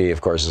Mike Espy,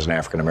 of course, is an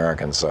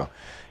African-American,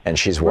 and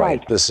she's white.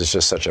 Right. This is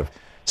just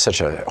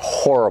such a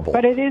horrible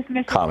But it is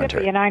Mississippi,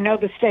 commentary. And I know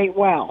the state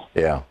well.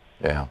 Yeah.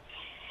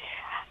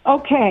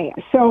 Okay,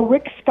 so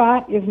Rick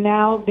Scott is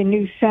now the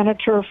new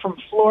senator from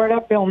Florida.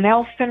 Bill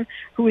Nelson,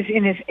 who is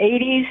in his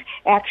 80s,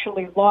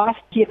 actually lost.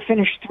 He had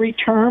finished 3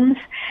 terms.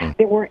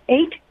 There were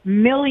 8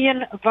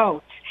 million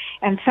votes,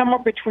 and somewhere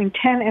between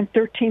 10 and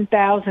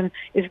 13,000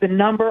 is the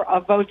number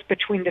of votes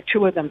between the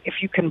two of them,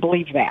 if you can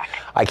believe that.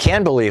 I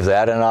can believe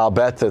that, and I'll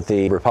bet that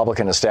the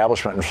Republican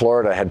establishment in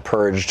Florida had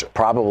purged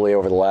probably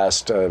over the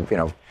last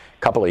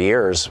couple of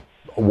years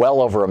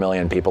well over 1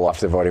 million people off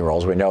the voting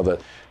rolls. We know that,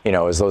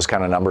 as those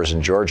kind of numbers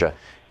in Georgia.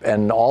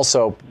 And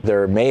also,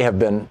 there may have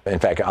been, in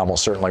fact,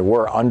 almost certainly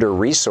were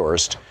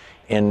under-resourced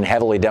in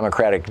heavily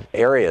Democratic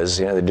areas.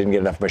 They didn't get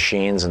enough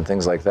machines and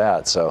things like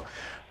that. So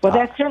Well,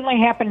 that certainly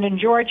happened in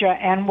Georgia,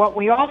 and what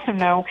we also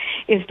know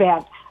is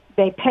that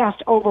they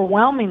passed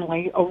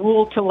overwhelmingly a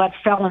rule to let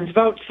felons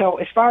vote. So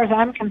as far as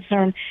I'm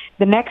concerned,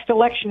 the next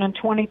election in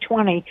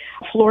 2020,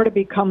 Florida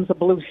becomes a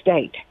blue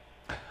state.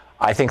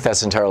 I think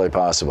that's entirely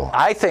possible.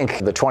 I think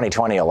the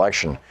 2020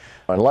 election,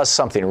 unless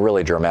something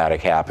really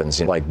dramatic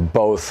happens, like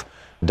both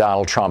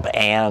Donald Trump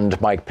and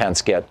Mike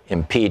Pence get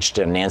impeached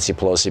and Nancy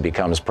Pelosi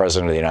becomes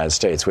president of the United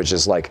States, which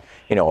is like,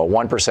 a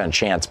 1%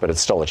 chance, but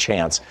it's still a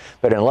chance.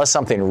 But unless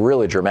something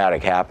really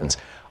dramatic happens,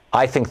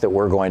 I think that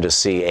we're going to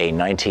see a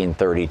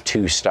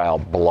 1932 style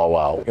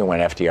blowout when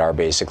FDR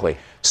basically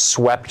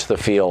swept the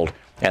field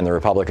and the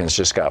Republicans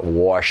just got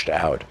washed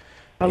out.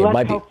 Well,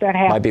 let's hope that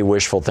happens. Might be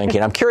wishful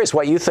thinking. I'm curious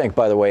what you think,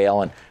 by the way,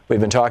 Ellen.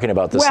 We've been talking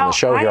about this in the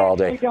show here all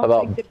day. I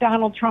don't think that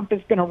Donald Trump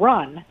is going to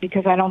run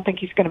because I don't think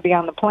he's going to be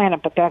on the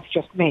planet, but that's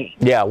just me.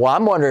 Yeah, well,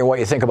 I'm wondering what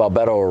you think about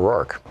Beto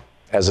O'Rourke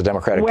as a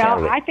Democratic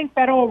candidate. Well, I think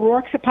Beto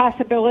O'Rourke's a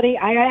possibility.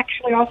 I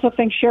actually also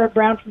think Sherrod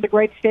Brown from the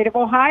great state of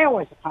Ohio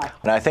is a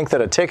possibility. And I think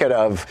that a ticket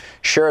of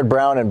Sherrod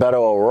Brown and Beto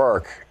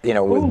O'Rourke,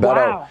 with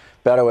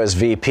Beto as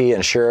VP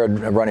and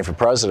Sherrod running for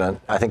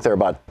president, I think they're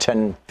about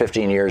 10,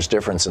 15 years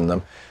difference in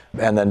them.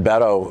 And then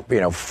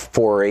Beto,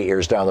 4 or 8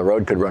 years down the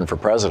road could run for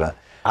president.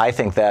 I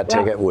think that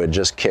ticket would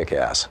just kick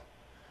ass.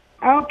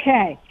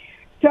 Okay.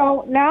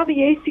 So now the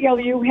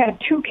ACLU had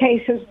 2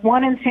 cases,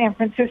 one in San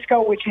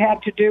Francisco, which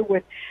had to do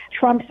with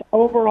Trump's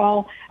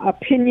overall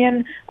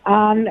opinion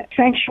on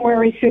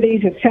sanctuary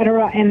cities, et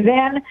cetera. And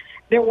then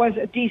there was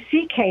a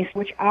D.C. case,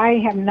 which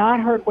I have not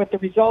heard what the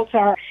results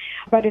are,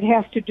 but it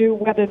has to do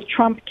whether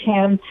Trump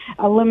can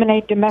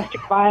eliminate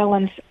domestic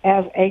violence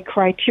as a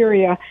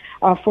criteria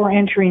for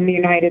entering the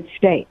United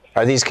States.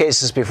 Are these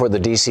cases before the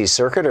D.C.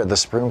 Circuit or the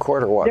Supreme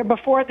Court or what? They're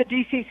before the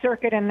D.C.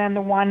 Circuit, and then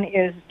the one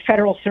is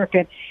Federal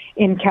Circuit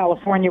in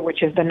California,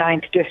 which is the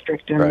 9th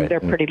District, and they're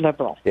pretty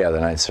liberal. Yeah, the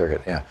 9th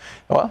Circuit, yeah.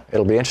 Well,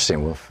 it'll be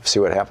interesting. We'll see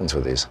what happens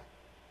with these.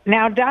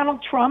 Now,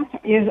 Donald Trump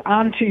is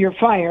on to you're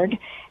fired,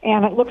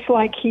 and it looks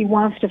like he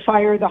wants to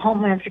fire the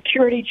Homeland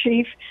Security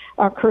Chief,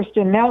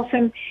 Kirstjen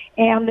Nielsen,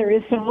 and there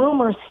is some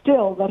rumors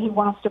still that he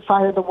wants to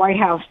fire the White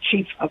House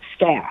Chief of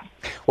Staff.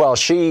 Well,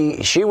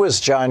 she was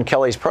John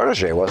Kelly's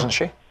protege, wasn't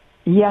she?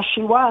 Yes,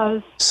 she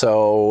was.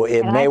 So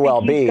it may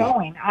well be.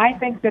 I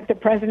think that the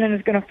president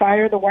is going to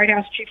fire the White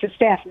House Chief of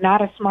Staff.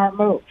 Not a smart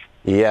move.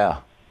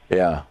 Yeah.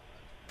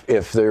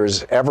 If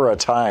there's ever a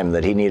time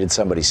that he needed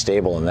somebody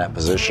stable in that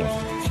position,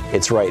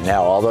 it's right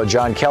now. Although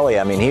John Kelly,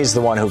 he's the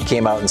one who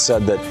came out and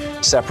said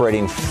that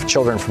separating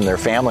children from their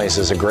families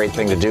is a great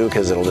thing to do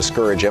because it'll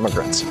discourage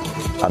immigrants.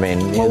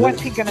 Well,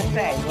 what's he going to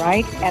say,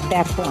 right, at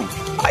that point?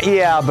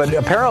 Yeah, but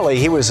apparently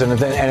he was an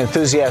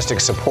enthusiastic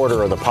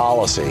supporter of the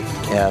policy.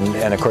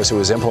 And of course, it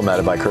was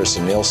implemented by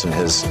Kirstjen Nielsen,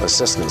 his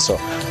assistant. So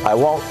I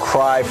won't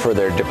cry for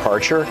their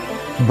departure,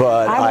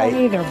 but I won't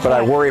either, but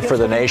I worry for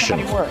the nation.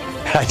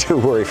 I do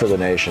worry for the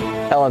nation.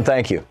 Ellen,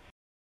 thank you.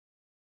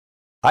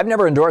 I've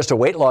never endorsed a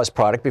weight loss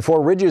product before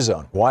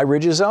Riduzone. Why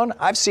Riduzone?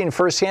 I've seen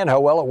firsthand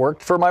how well it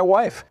worked for my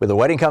wife. With the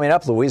wedding coming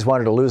up, Louise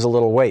wanted to lose a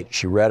little weight.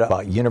 She read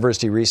about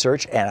university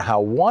research and how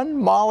one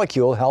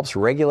molecule helps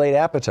regulate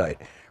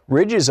appetite.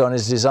 Riduzone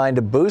is designed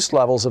to boost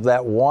levels of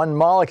that one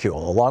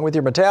molecule, along with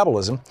your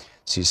metabolism,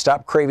 so you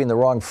stop craving the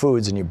wrong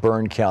foods and you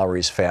burn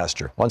calories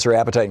faster. Once her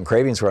appetite and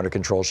cravings were under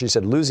control, she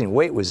said losing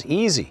weight was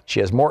easy. She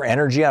has more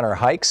energy on her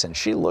hikes and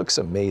she looks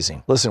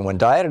amazing. Listen, when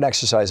diet and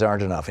exercise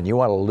aren't enough and you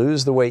want to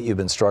lose the weight you've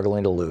been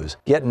struggling to lose,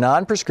 get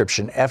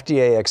non-prescription,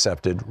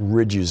 FDA-accepted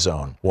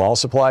Riduzone. While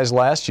supplies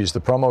last, use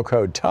the promo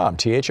code TOM,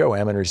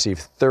 T-H-O-M, and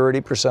receive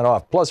 30%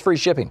 off, plus free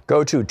shipping.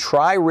 Go to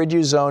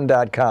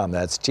tryriduzone.com.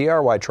 That's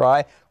T-R-Y,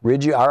 try,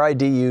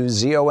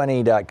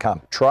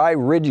 Riduzone.com. Try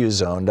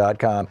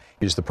Riduzone.com.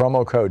 Use the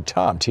promo code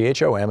TOM,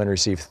 T-H-O-M, and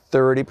receive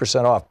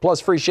 30% off, plus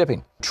free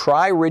shipping.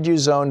 Try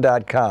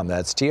Riduzone.com.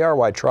 That's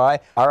T-R-Y, try,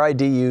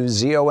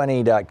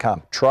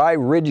 Riduzone.com. Try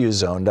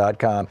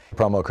Riduzone.com.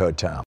 Promo code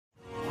TOM.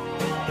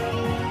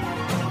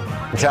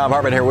 Thom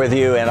Hartmann here with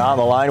you, and on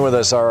the line with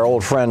us, our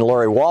old friend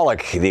Lori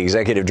Wallach, the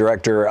executive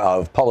director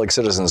of Public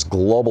Citizens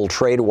Global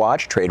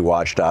Tradewatch,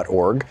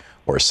 tradewatch.org,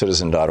 or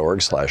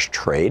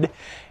citizen.org/trade.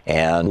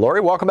 And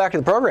Lori, welcome back to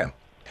the program.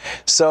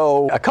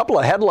 So a couple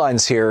of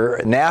headlines here.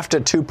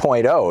 NAFTA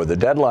 2.0, the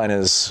deadline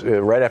is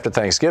right after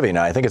Thanksgiving.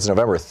 I think it's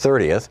November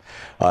 30th,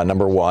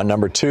 number one.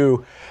 Number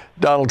two,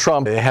 Donald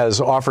Trump has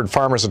offered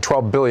farmers a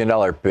 $12 billion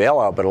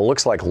bailout, but it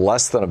looks like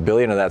less than $1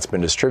 billion of that's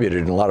been distributed,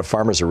 and a lot of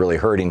farmers are really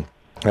hurting.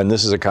 And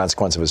this is a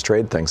consequence of his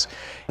trade things.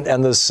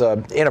 And this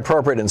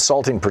inappropriate,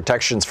 insulting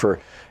protections for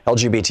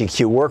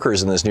LGBTQ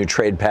workers in this new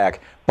trade pact.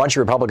 A bunch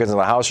of Republicans in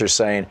the House are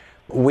saying,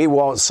 we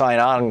won't sign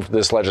on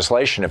this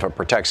legislation if it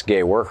protects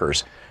gay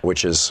workers,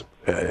 which is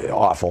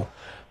awful.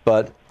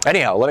 But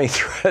anyhow, let me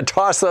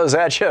toss those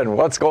at you. And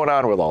what's going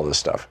on with all this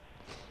stuff?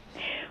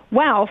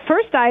 Well,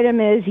 first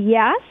item is,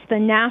 yes, the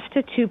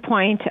NAFTA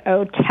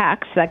 2.0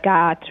 text that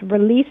got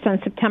released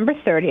on September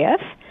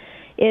 30th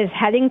is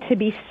heading to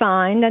be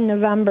signed on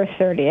November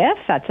 30th.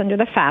 That's under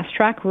the fast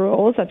track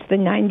rules. That's the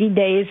 90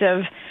 days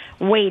of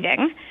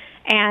waiting.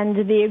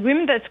 And the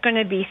agreement that's going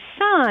to be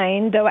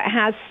signed, though it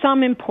has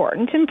some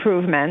important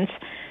improvements,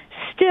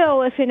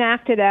 still, if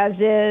enacted as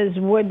is,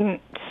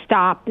 wouldn't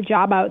stop the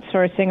job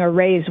outsourcing or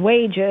raise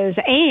wages.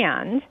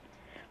 And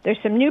there's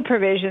some new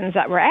provisions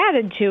that were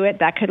added to it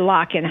that could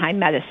lock in high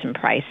medicine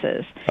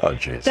prices. Oh,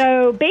 geez.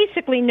 So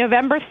basically,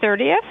 November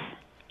 30th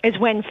is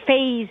when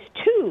phase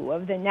 2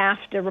 of the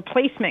NAFTA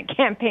replacement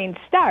campaign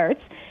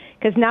starts,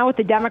 because now with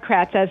the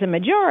Democrats as a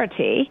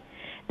majority,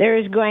 there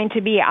is going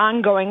to be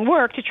ongoing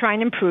work to try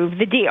and improve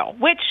the deal,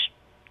 which,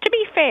 to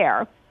be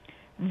fair,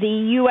 the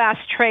U.S.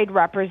 Trade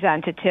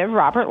Representative,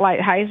 Robert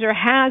Lighthizer,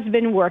 has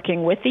been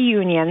working with the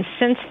unions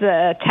since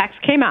the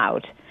text came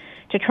out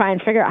to try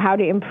and figure out how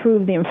to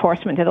improve the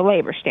enforcement of the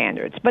labor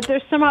standards. But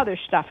there's some other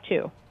stuff,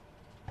 too.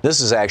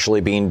 This is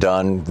actually being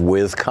done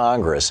with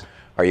Congress.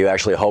 Are you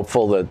actually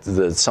hopeful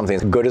that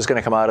something good is going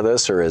to come out of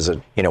this, or is it,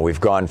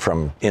 we've gone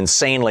from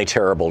insanely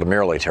terrible to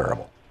merely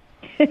terrible?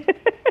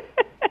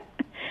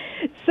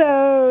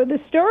 So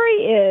the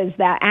story is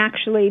that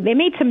actually they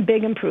made some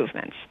big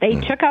improvements. They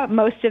took out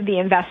most of the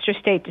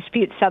investor-state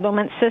dispute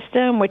settlement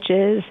system, which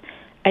is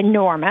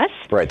enormous.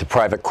 Right, the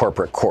private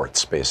corporate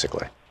courts,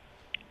 basically.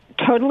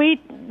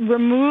 Totally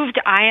removed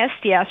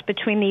ISDS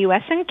between the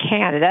U.S. and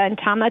Canada. And,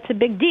 Tom, that's a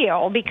big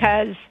deal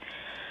because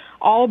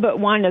all but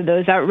one of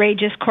those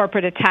outrageous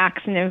corporate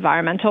attacks and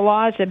environmental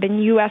laws have been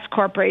U.S.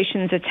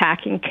 corporations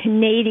attacking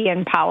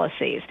Canadian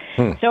policies.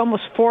 So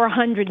almost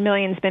 $400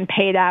 million has been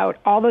paid out.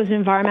 All those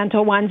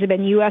environmental ones have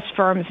been U.S.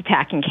 firms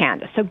attacking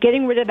Canada. So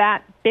getting rid of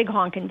that, big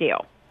honking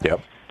deal.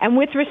 Yep. And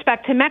with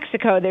respect to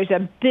Mexico, there's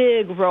a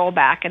big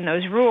rollback in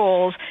those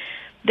rules.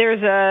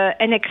 There's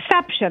an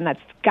exception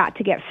that's got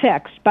to get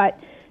fixed. But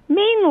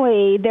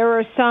mainly there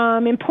are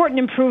some important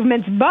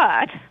improvements,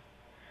 but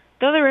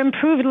though they're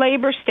improved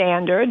labor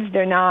standards,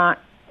 they're not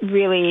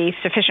really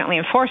sufficiently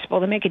enforceable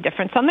to make a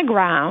difference on the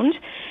ground.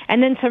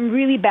 And then some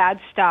really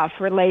bad stuff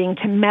relating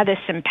to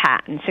medicine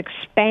patents,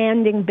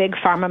 expanding big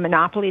pharma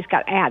monopolies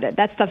got added.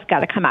 That stuff's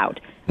got to come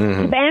out.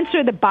 To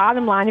answer the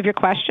bottom line of your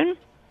question,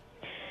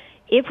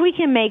 if we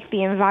can make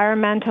the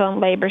environmental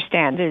and labor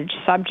standards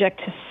subject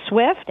to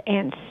swift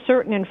and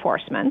certain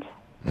enforcement,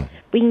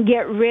 we can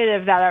get rid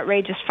of that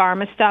outrageous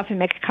pharma stuff and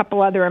make a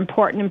couple other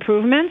important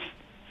improvements.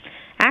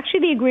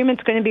 Actually, the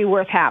agreement's going to be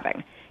worth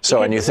having.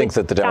 So, and you think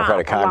that the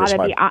Democratic Congress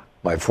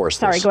might force this?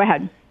 Sorry, go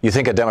ahead. You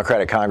think a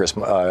Democratic Congress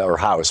or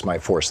House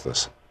might force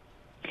this?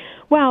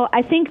 Well,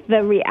 I think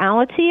the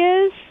reality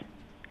is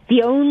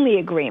the only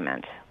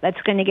agreement that's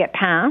going to get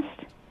passed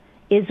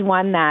is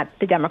one that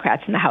the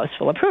Democrats in the House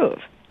will approve.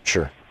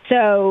 Sure.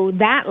 So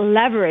that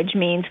leverage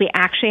means we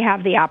actually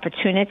have the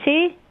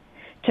opportunity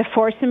to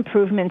force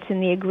improvements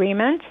in the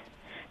agreement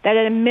that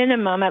at a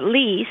minimum at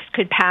least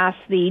could pass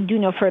the do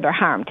no further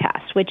harm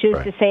test, which is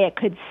to say it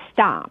could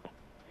stop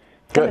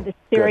some of the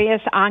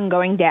serious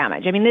ongoing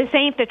damage. I mean, this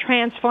ain't the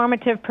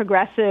transformative,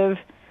 progressive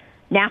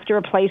NAFTA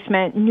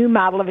replacement, new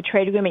model of a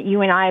trade agreement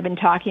you and I have been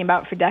talking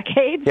about for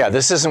decades. Yeah,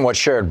 this isn't what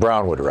Sherrod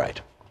Brown would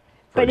write,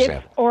 for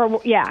example.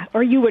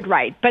 Or you would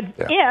write. But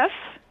if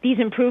these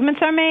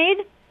improvements are made,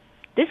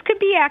 this could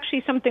be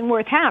actually something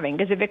worth having,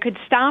 because if it could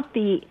stop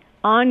the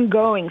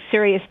ongoing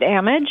serious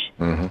damage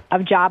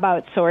of job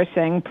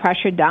outsourcing,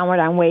 pressure downward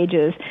on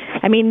wages.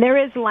 I mean, there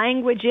is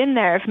language in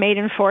there, if made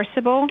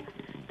enforceable,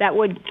 that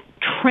would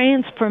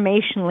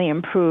transformationally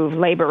improve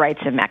labor rights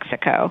in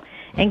Mexico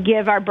and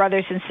give our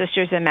brothers and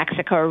sisters in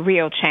Mexico a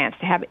real chance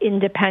to have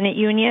independent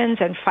unions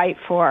and fight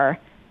for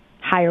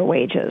higher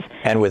wages.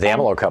 And with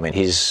AMLO coming,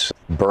 he's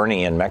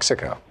Bernie in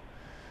Mexico.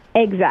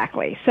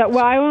 Exactly. So,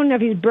 well, I don't know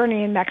if he's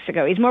Bernie in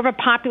Mexico. He's more of a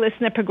populist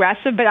than a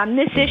progressive, but on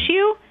this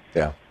issue,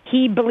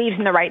 he believes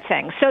in the right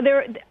thing. So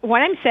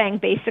what I'm saying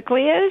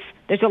basically is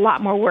there's a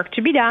lot more work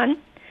to be done.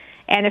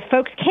 And if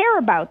folks care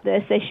about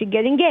this, they should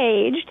get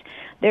engaged.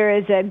 There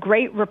is a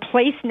great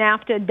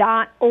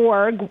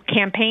replacenafta.org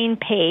campaign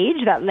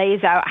page that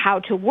lays out how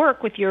to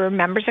work with your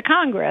members of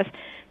Congress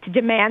to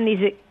demand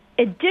these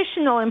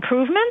additional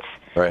improvements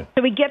so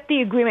we get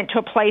the agreement to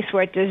a place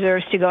where it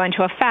deserves to go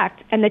into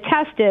effect. And the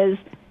test is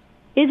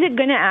it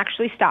going to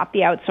actually stop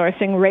the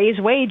outsourcing, raise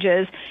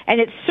wages, and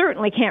it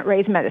certainly can't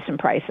raise medicine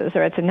prices,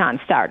 or it's a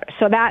non-starter.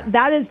 So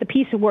that is the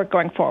piece of work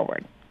going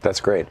forward. That's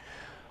great.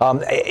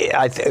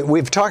 I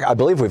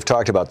believe we've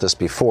talked about this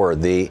before.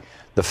 The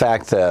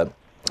fact that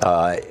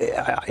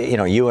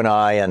you and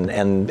I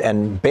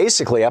and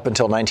basically up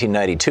until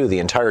 1992, the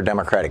entire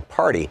Democratic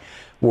Party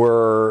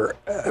were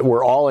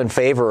all in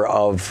favor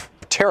of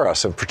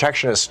tariffs, of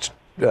protectionist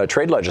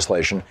trade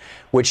legislation,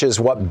 which is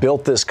what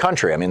built this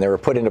country. I mean, they were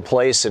put into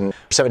place in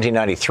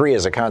 1793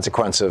 as a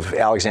consequence of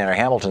Alexander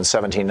Hamilton's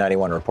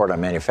 1791 report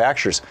on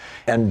manufactures,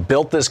 and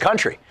built this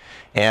country.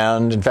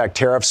 And in fact,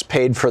 tariffs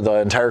paid for the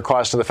entire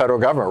cost of the federal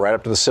government right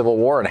up to the Civil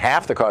War, and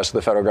half the cost of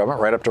the federal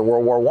government right up to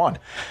World War I.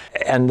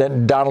 And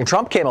then Donald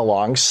Trump came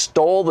along,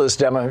 stole this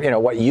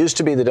what used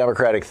to be the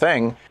Democratic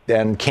thing,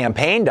 and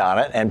campaigned on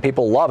it, and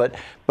people love it.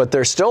 But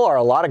there still are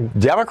a lot of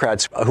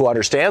Democrats who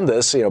understand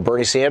this.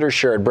 Bernie Sanders,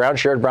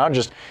 Sherrod Brown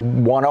just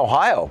won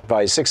Ohio by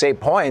by 6-8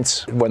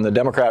 points when the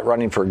Democrat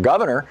running for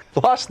governor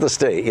lost the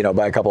state,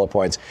 by a couple of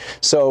points.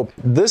 So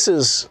this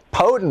is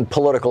potent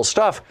political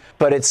stuff.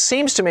 But it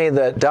seems to me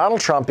that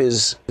Donald Trump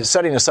is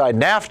setting aside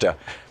NAFTA.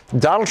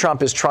 Donald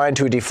Trump is trying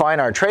to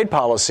define our trade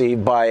policy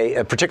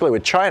by, particularly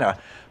with China,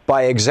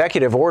 by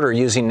executive order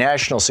using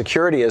national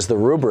security as the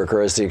rubric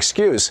or as the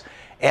excuse.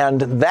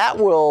 And that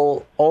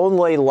will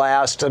only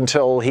last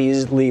until he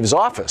leaves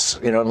office,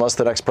 unless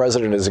the next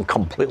president is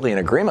completely in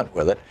agreement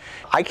with it.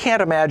 I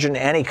can't imagine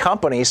any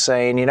company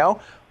saying,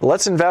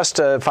 let's invest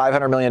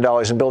 $500 million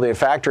in building a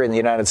factory in the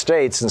United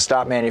States and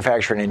stop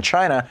manufacturing in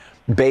China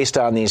based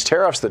on these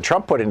tariffs that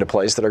Trump put into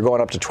place that are going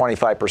up to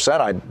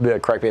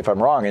 25%. Correct me if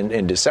I'm wrong,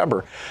 in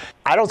December.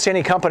 I don't see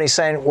any company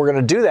saying we're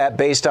going to do that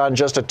based on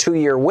just a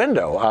 2-year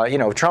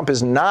window. Trump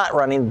is not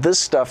running this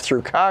stuff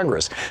through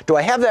Congress. Do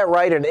I have that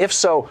right? And if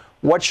so,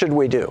 what should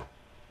we do?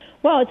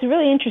 Well, it's a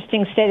really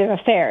interesting state of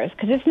affairs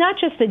because it's not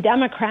just the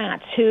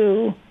Democrats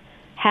who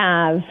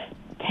have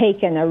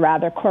taken a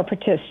rather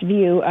corporatist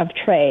view of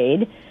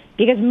trade,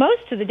 because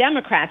most of the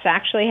Democrats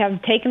actually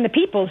have taken the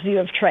people's view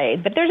of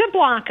trade. But there's a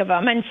block of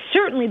them, and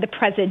certainly the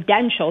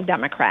presidential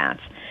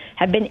Democrats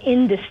have been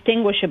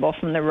indistinguishable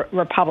from the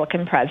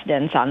Republican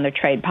presidents on their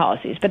trade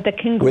policies. But the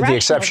congressional, with the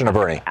exception of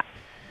Bernie.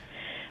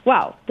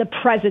 Well, the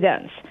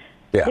presidents.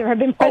 Yeah. There have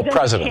been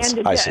presidents.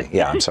 I see.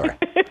 Yeah, I'm sorry.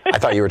 I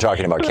thought you were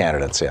talking about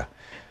candidates. Yeah.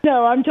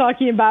 No, I'm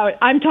talking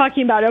about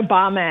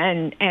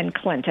Obama and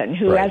Clinton,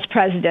 who as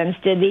presidents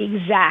did the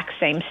exact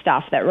same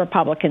stuff that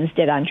Republicans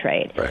did on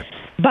trade. Right.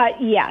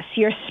 But yes,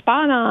 you're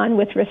spot on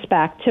with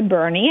respect to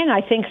Bernie, and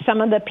I think some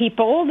of the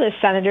people, the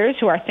senators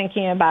who are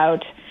thinking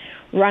about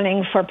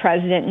running for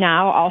president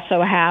now,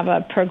 also have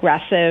a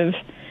progressive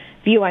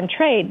view on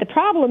trade. The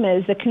problem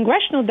is the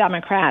congressional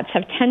Democrats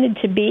have tended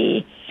to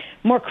be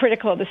more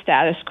critical of the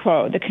status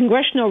quo. The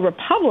congressional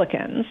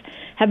Republicans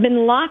have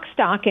been lock,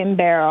 stock, and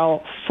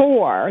barrel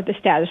for the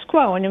status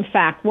quo. And in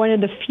fact, one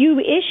of the few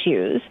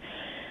issues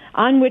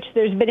on which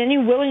there's been any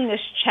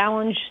willingness to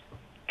challenge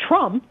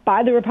Trump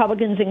by the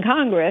Republicans in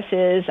Congress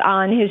is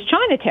on his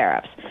China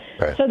tariffs.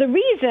 Right. So the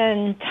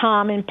reason,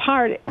 Tom, in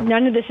part,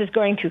 none of this is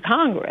going through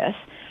Congress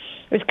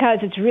is because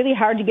it's really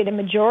hard to get a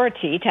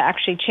majority to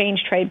actually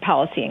change trade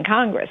policy in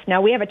Congress.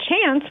 Now, we have a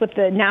chance with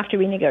the NAFTA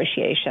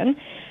renegotiation,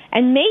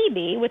 and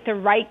maybe with the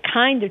right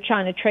kind of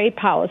China trade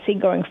policy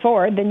going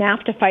forward, the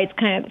NAFTA fight's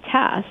kind of the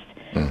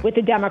test. With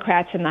the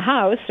Democrats in the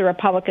House, the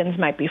Republicans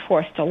might be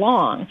forced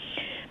along.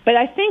 But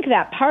I think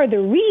that part of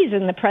the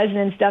reason the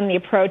president's done the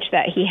approach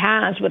that he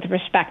has with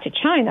respect to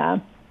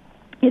China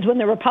is when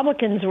the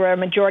Republicans were a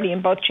majority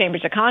in both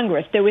chambers of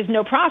Congress, there was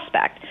no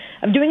prospect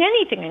of doing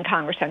anything in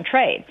Congress on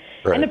trade.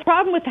 Right. And the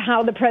problem with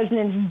how the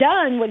president's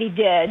done what he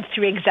did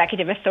through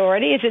executive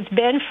authority is it's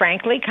been,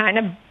 frankly, kind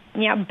of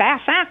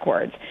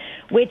backwards,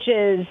 which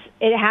is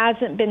it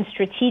hasn't been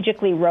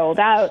strategically rolled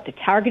out. The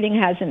targeting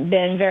hasn't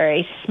been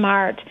very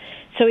smart.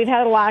 So we've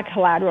had a lot of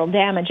collateral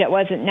damage that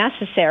wasn't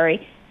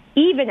necessary,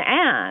 even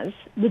as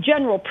the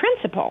general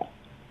principle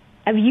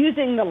of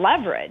using the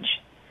leverage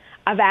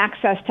of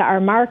access to our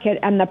market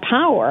and the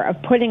power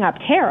of putting up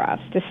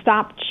tariffs to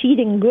stop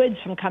cheating goods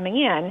from coming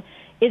in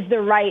is the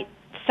right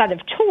set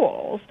of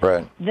tools.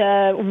 Right.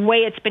 The way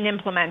it's been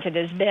implemented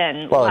has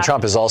been... Well, and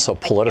Trump has also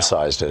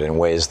politicized it in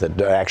ways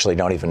that actually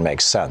don't even make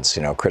sense,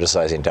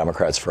 criticizing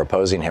Democrats for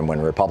opposing him when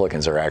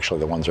Republicans are actually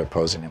the ones who are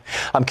opposing him.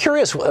 I'm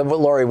curious,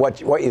 Lori, what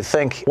you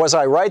think. Was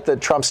I right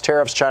that Trump's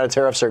tariffs, China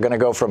tariffs, are going to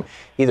go from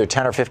either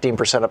 10 or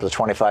 15% up to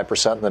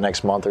 25% in the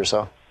next month or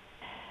so?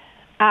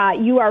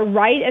 You are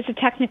right as a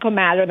technical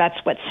matter. That's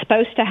what's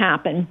supposed to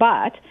happen.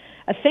 But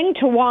a thing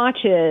to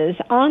watch is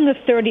on the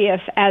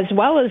 30th, as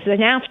well as the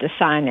NAFTA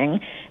signing,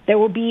 there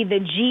will be the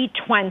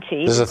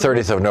G20. This is the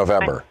 30th of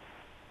November.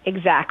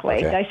 Exactly.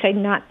 Okay. Did I say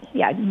not?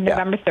 Yeah,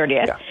 November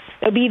 30th. Yeah.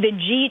 There'll be the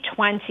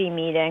G20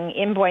 meeting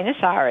in Buenos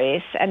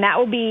Aires, and that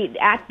will be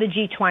at the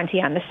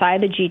G20, on the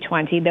side of the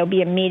G20. There'll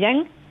be a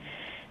meeting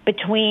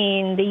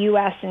between the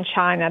U.S. and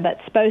China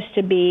that's supposed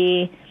to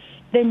be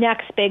the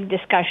next big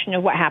discussion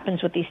of what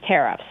happens with these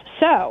tariffs.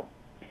 So,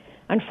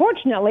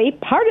 unfortunately,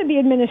 part of the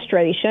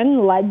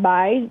administration, led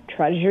by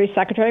Treasury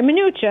Secretary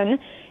Mnuchin,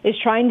 is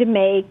trying to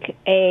make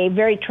a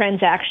very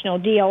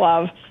transactional deal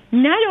of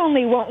not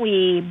only won't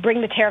we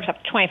bring the tariffs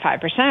up to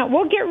 25%,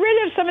 we'll get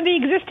rid of some of the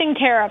existing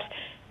tariffs.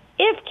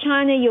 If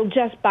China, you'll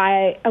just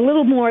buy a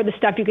little more of the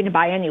stuff you're going to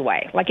buy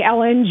anyway, like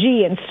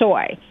LNG and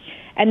soy.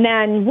 And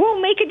then we'll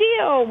make a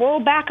deal.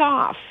 We'll back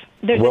off.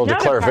 We'll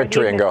declare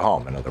victory and go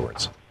home, in other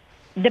words.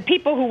 The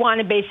people who want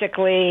to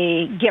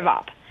basically give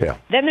up. Yeah.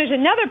 Then there's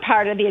another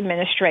part of the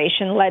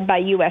administration led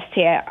by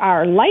USTR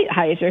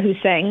Lighthizer who's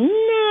saying,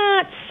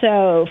 not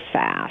so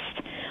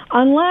fast.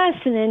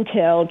 Unless and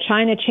until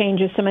China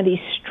changes some of these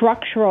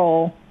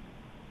structural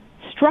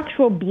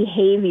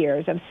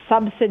behaviors of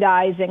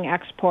subsidizing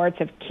exports,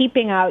 of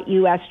keeping out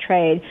U.S.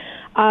 trade,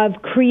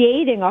 of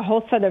creating a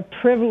whole set of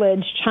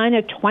privileged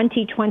China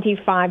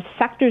 2025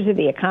 sectors of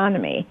the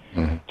economy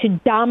to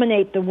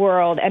dominate the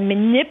world and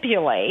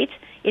manipulate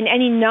in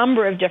any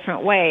number of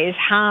different ways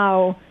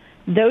how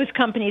those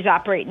companies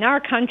operate in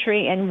our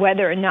country and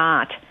whether or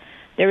not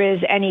there is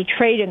any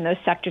trade in those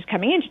sectors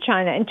coming into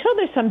China, until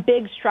there's some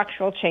big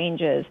structural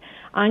changes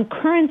on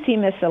currency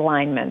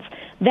misalignments,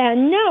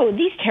 then no,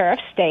 these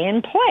tariffs stay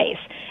in place.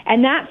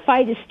 And that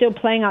fight is still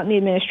playing out in the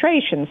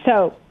administration.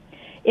 So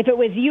if it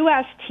was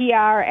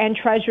USTR and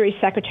Treasury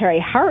Secretary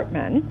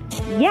Hartmann,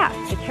 yes,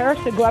 the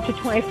tariffs would go up to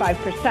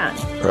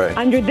 25%. Right.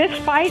 Under this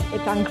fight,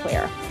 it's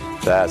unclear.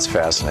 That's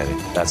fascinating.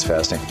 That's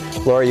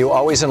fascinating. Laura, you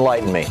always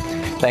enlighten me.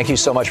 Thank you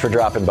so much for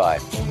dropping by.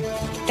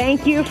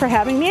 Thank you for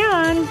having me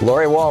on.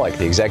 Lori Wallach,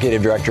 the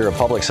Executive Director of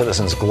Public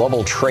Citizens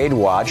Global Trade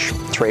Watch,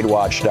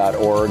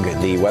 tradewatch.org,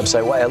 the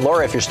website.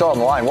 Laura, if you're still on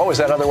the line, what was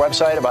that other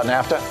website about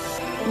NAFTA?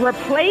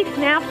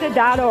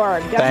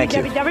 ReplaceNAFTA.org. Thank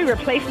you.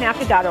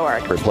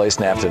 www.replacenafta.org.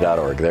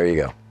 ReplaceNAFTA.org. There you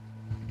go.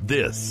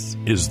 This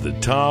is the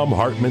Thom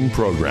Hartmann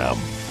Program.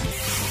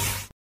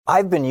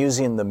 I've been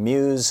using the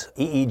Muse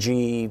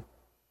EEG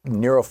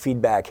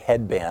neurofeedback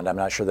headband. I'm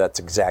not sure that's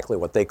exactly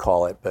what they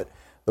call it, but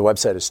the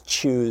website is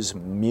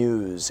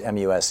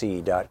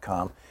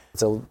choosemuse.com.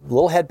 It's a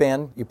little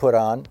headband you put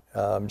on,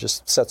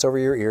 just sets over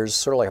your ears,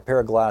 sort of like a pair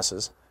of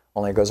glasses,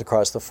 only it goes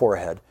across the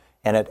forehead.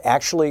 And it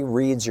actually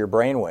reads your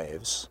brain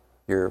waves,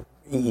 your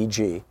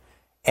EEG,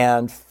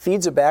 and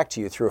feeds it back to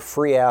you through a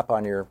free app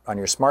on your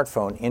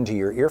smartphone into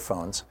your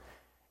earphones,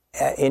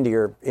 into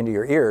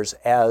your ears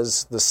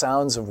as the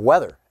sounds of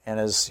weather. And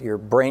as your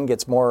brain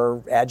gets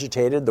more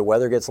agitated, the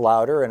weather gets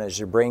louder, and as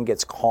your brain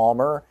gets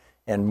calmer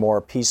and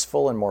more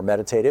peaceful and more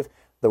meditative,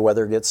 the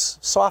weather gets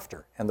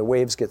softer and the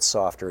waves get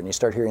softer, and you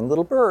start hearing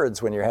little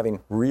birds when you're having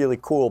really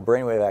cool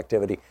brainwave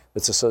activity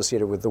that's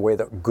associated with the way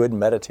that good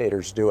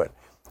meditators do it.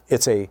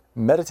 It's a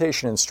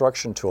meditation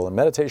instruction tool, and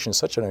meditation is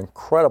such an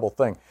incredible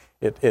thing.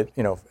 It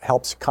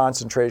helps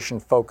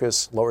concentration,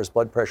 focus, lowers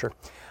blood pressure.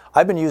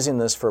 I've been using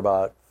this for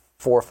about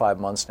 4 or 5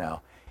 months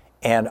now,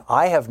 and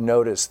I have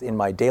noticed in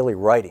my daily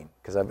writing,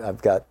 because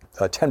I've got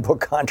a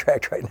 10-book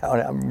contract right now,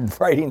 and I'm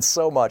writing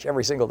so much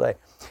every single day.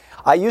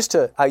 I used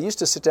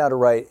to sit down to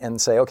write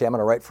and say, okay, I'm going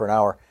to write for an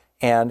hour,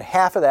 and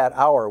half of that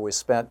hour was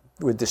spent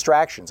with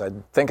distractions.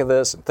 I'd think of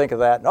this and think of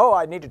that, and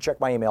I need to check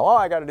my email.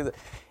 I got to do that,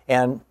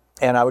 and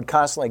I would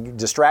constantly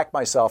distract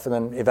myself and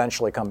then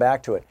eventually come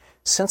back to it.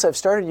 Since I've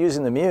started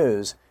using the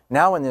Muse,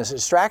 now when these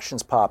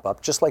distractions pop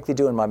up, just like they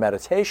do in my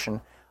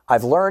meditation,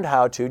 I've learned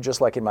how to,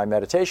 just like in my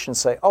meditation,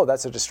 say,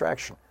 that's a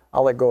distraction.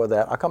 I'll let go of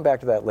that. I'll come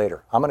back to that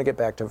later. I'm going to get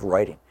back to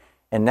writing.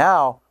 And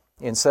now,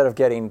 instead of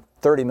getting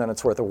 30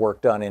 minutes worth of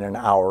work done in an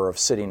hour of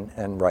sitting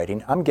and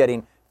writing, I'm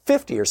getting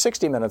 50 or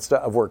 60 minutes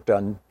of work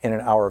done in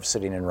an hour of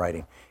sitting and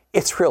writing.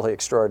 It's really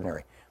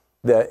extraordinary.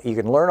 You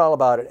can learn all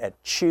about it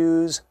at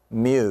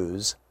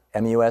choosemuse,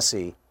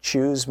 M-U-S-E,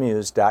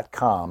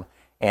 choosemuse.com.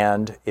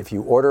 And if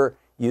you order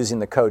using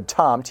the code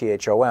THOM,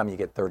 T-H-O-M, you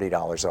get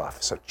 $30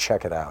 off. So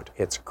check it out.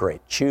 It's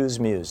great.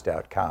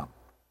 choosemuse.com.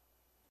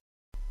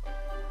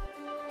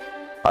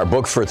 Our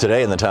book for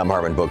today in the Thom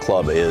Hartmann Book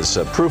Club is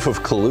Proof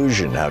of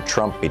Collusion, How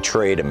Trump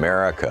Betrayed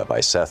America by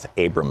Seth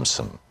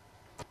Abramson.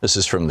 This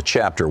is from the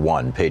Chapter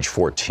 1, page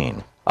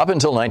 14. Up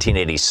until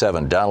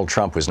 1987, Donald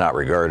Trump was not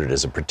regarded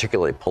as a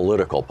particularly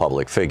political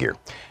public figure.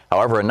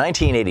 However, in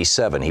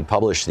 1987, he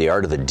published The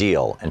Art of the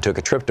Deal and took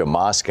a trip to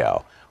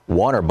Moscow,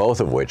 one or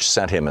both of which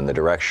sent him in the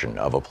direction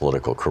of a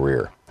political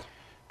career.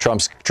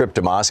 Trump's trip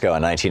to Moscow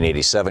in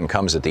 1987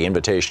 comes at the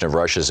invitation of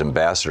Russia's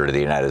ambassador to the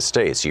United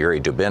States,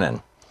 Yuri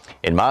Dubinin.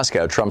 In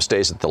Moscow, Trump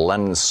stays at the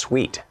Lenin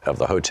Suite of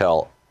the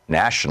Hotel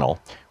National,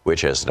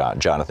 which, as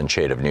Jonathan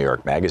Chait of New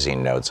York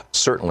Magazine notes,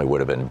 certainly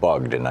would have been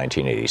bugged in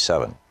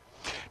 1987.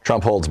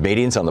 Trump holds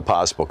meetings on the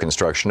possible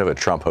construction of a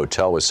Trump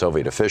hotel with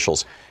Soviet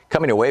officials,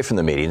 coming away from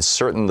the meetings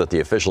certain that the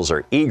officials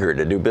are eager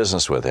to do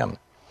business with him.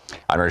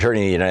 On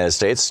returning to the United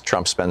States,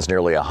 Trump spends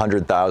nearly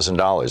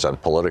 $100,000 on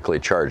politically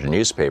charged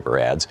newspaper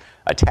ads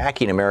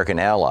attacking American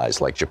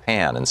allies like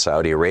Japan and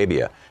Saudi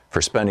Arabia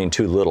for spending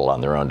too little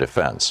on their own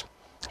defense.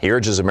 He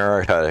urges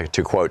America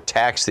to, quote,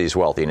 tax these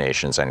wealthy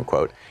nations, end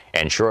quote,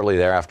 and shortly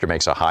thereafter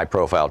makes a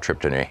high-profile trip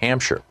to New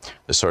Hampshire,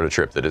 the sort of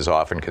trip that is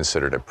often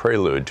considered a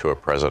prelude to a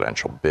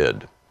presidential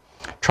bid.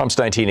 Trump's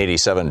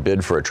 1987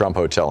 bid for a Trump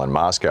hotel in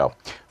Moscow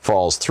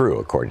falls through,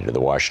 according to the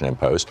Washington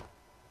Post,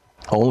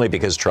 only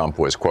because Trump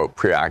was, quote,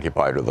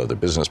 preoccupied with other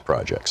business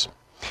projects.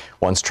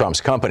 Once Trump's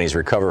companies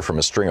recover from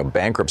a string of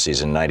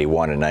bankruptcies in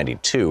 91 and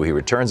 92, he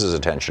returns his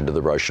attention to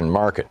the Russian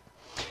market.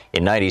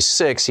 In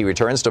 96, he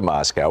returns to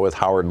Moscow with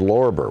Howard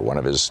Lorber, one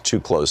of his two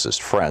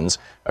closest friends,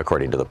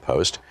 according to the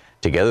Post.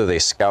 Together, they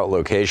scout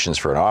locations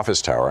for an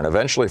office tower and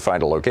eventually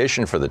find a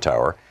location for the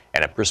tower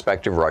and a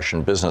prospective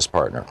Russian business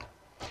partner.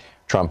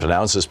 Trump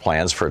announces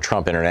plans for a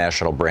Trump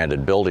International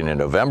branded building in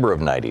November of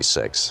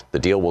 96. The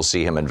deal will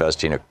see him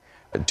investing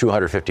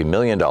 $250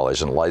 million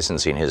in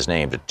licensing his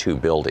name to 2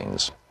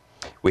 buildings.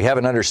 We have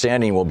an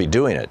understanding we'll be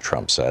doing it,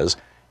 Trump says.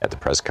 At the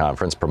press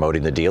conference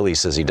promoting the deal, he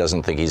says he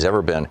doesn't think he's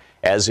ever been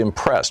as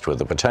impressed with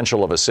the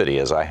potential of a city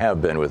as I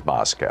have been with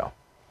Moscow.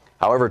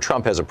 However,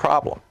 Trump has a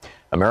problem.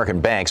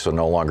 American banks will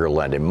no longer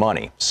lend him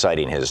money,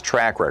 citing his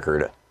track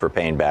record for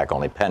paying back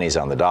only pennies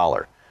on the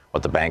dollar,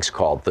 what the banks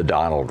called the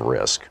Donald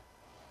risk.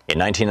 In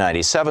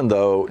 1997,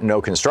 though,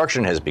 no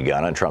construction has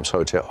begun on Trump's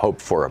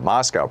hoped-for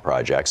Moscow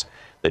projects.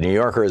 The New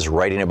Yorker is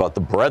writing about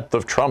the breadth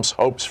of Trump's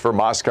hopes for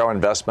Moscow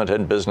investment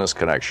and business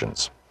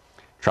connections.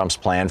 Trump's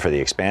plan for the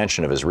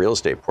expansion of his real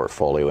estate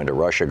portfolio into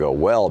Russia go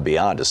well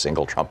beyond a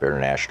single Trump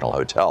International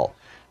hotel.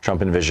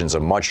 Trump envisions a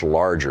much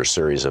larger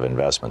series of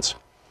investments.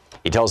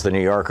 He tells the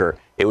New Yorker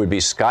it would be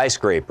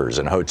skyscrapers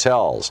and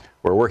hotels.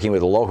 We're working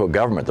with the local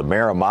government, the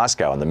mayor of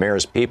Moscow, and the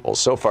mayor's people.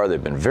 So far,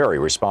 they've been very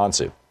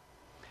responsive.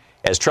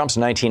 As Trump's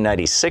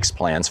 1996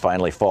 plans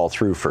finally fall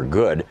through for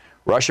good,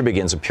 Russia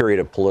begins a period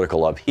of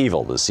political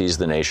upheaval that sees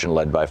the nation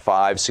led by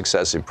 5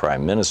 successive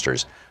prime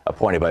ministers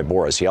appointed by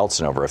Boris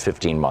Yeltsin over a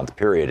 15-month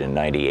period in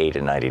 98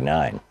 and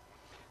 99.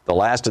 The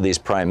last of these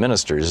prime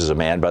ministers is a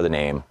man by the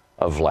name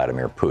of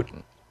Vladimir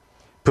Putin.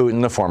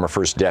 Putin, the former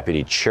first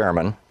deputy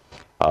chairman,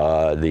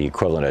 the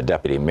equivalent of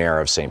deputy mayor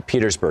of St.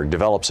 Petersburg,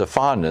 develops a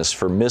fondness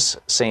for Miss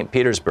St.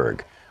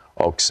 Petersburg,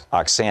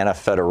 Oksana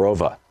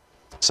Fedorova,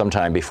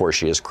 sometime before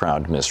she is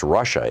crowned Miss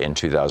Russia in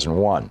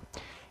 2001.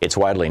 It's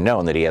widely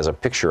known that he has a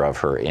picture of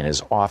her in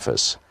his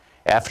office.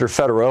 After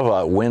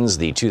Fedorova wins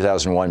the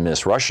 2001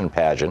 Miss Russian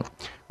pageant,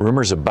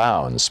 rumors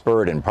abound,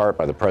 spurred in part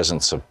by the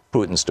presence of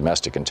Putin's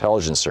domestic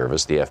intelligence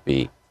service, the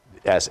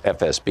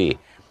FSB,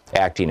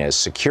 acting as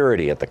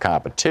security at the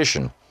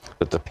competition,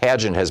 that the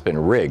pageant has been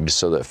rigged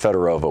so that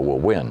Fedorova will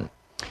win.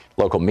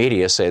 Local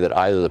media say that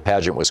either the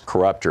pageant was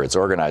corrupt or its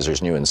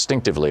organizers knew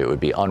instinctively it would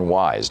be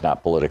unwise,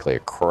 not politically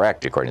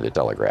correct, according to the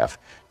Telegraph,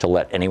 to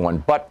let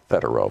anyone but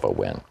Fedorova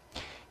win.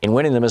 In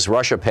winning the Miss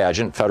Russia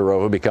pageant,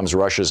 Fedorova becomes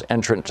Russia's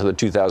entrant to the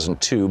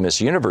 2002 Miss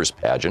Universe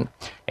pageant,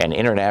 an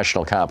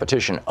international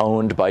competition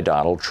owned by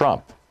Donald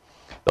Trump.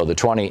 Though the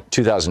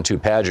 2002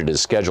 pageant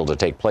is scheduled to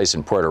take place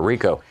in Puerto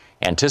Rico,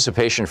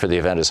 anticipation for the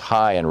event is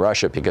high in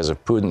Russia because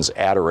of Putin's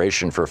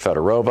adoration for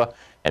Fedorova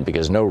and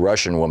because no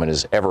Russian woman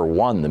has ever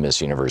won the Miss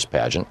Universe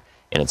pageant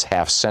in its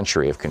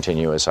half-century of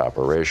continuous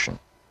operation.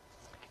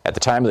 At the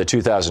time of the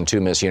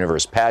 2002 Miss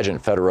Universe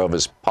pageant,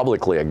 Fedorova's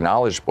publicly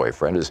acknowledged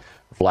boyfriend is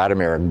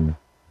Vladimir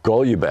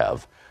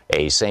Golubev,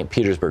 a St.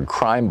 Petersburg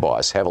crime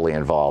boss heavily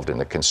involved in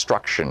the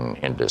construction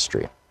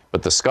industry.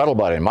 But the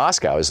scuttlebutt in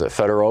Moscow is that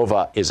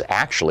Fedorova is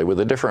actually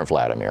with a different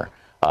Vladimir.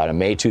 A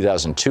May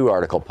 2002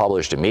 article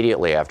published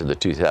immediately after the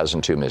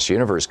 2002 Miss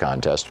Universe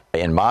contest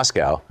in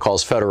Moscow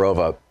calls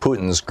Fedorova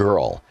Putin's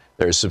girl.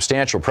 There's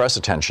substantial press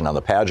attention on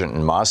the pageant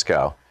in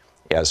Moscow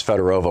as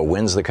Fedorova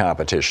wins the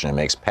competition and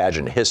makes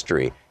pageant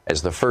history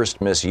as the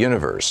first Miss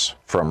Universe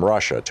from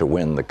Russia to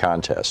win the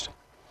contest.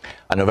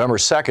 On November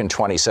 2nd,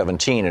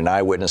 2017, an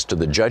eyewitness to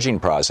the judging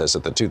process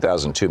at the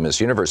 2002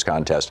 Miss Universe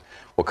contest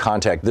will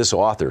contact this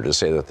author to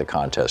say that the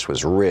contest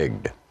was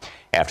rigged.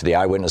 After the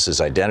eyewitness's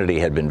identity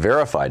had been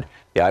verified,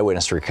 the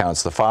eyewitness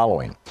recounts the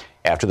following.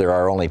 After there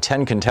are only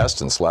 10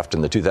 contestants left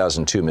in the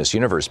 2002 Miss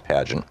Universe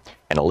pageant,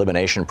 an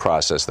elimination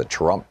process that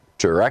Trump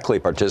directly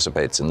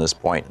participates in this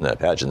point in the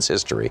pageant's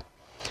history,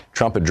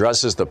 Trump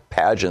addresses the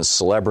pageant's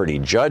celebrity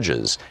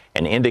judges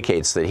and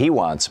indicates that he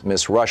wants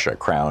Miss Russia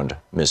crowned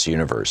Miss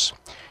Universe.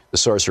 The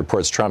source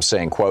reports Trump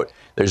saying, quote,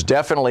 "There's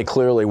definitely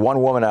clearly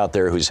one woman out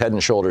there who's head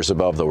and shoulders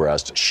above the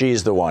rest.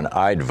 She's the one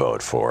I'd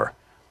vote for."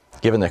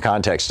 Given the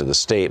context of the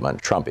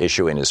statement, Trump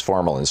issuing his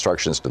formal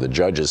instructions to the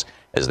judges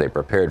as they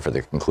prepared for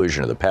the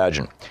conclusion of the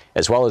pageant,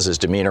 as well as his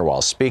demeanor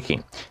while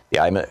speaking, the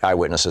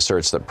eyewitness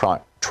asserts that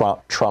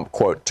Trump,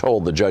 quote,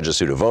 told the judges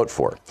who to vote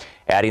for,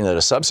 adding that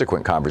a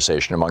subsequent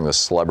conversation among the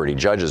celebrity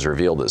judges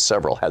revealed that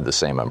several had the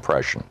same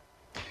impression.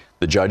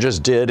 The judges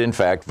did, in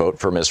fact, vote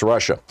for Miss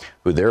Russia,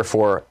 who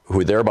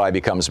thereby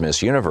becomes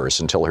Miss Universe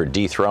until her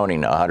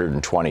dethroning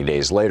 120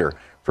 days later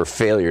for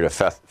failure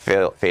to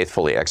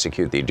faithfully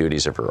execute the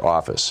duties of her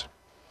office.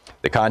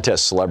 The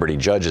contest celebrity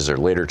judges are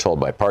later told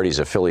by parties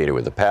affiliated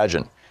with the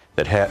pageant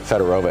that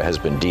Fedorova has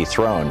been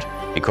dethroned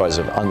because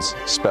of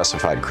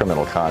unspecified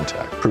criminal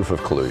contact. Proof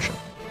of collusion.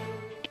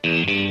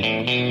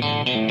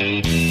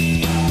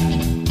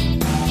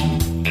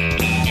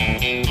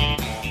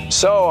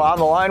 So on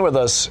the line with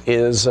us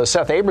is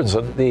Seth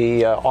Abramson,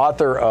 the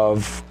author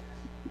of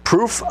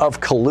Proof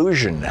of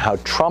Collusion, How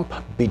Trump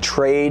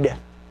Betrayed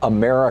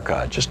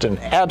America. Just an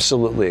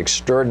absolutely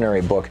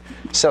extraordinary book.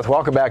 Seth,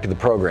 welcome back to the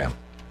program.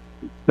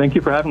 Thank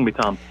you for having me,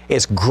 Tom.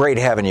 It's great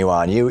having you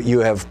on. You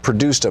have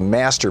produced a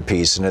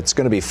masterpiece, and it's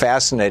going to be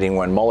fascinating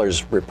when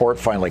Mueller's report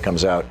finally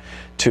comes out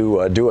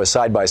to do a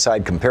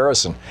side-by-side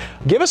comparison.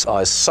 Give us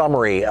a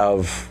summary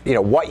of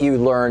what you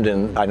learned,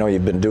 and I know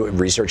you've been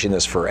researching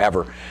this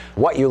forever,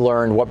 what you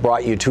learned, what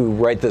brought you to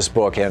write this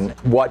book, and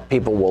what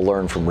people will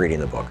learn from reading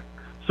the book.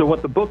 So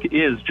what the book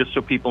is, just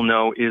so people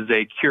know, is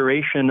a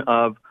curation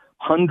of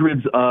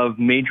hundreds of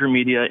major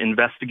media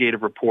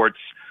investigative reports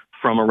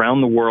from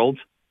around the world,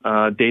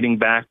 dating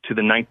back to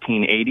the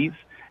 1980s.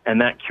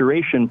 And that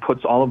curation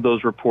puts all of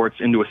those reports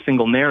into a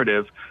single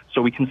narrative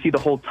so we can see the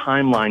whole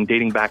timeline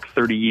dating back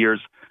 30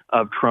 years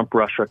of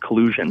Trump-Russia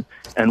collusion.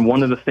 And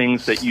one of the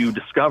things that you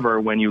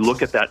discover when you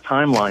look at that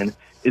timeline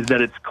is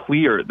that it's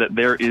clear that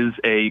there is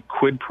a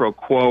quid pro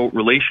quo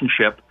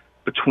relationship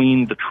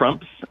between the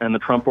Trumps and the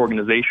Trump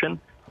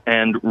organization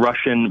and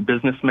Russian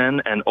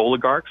businessmen and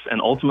oligarchs,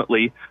 and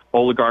ultimately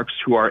oligarchs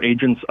who are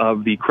agents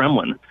of the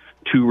Kremlin,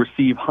 to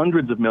receive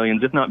hundreds of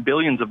millions, if not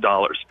billions of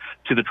dollars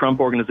to the Trump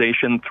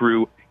organization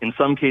through, in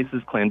some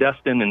cases,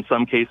 clandestine, in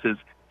some cases,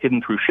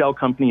 hidden through shell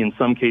company, in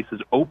some cases,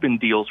 open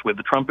deals with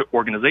the Trump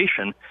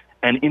organization.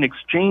 And in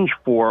exchange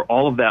for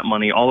all of that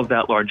money, all of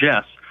that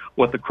largesse,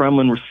 what the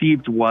Kremlin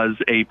received was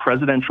a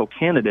presidential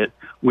candidate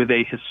with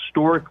a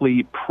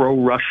historically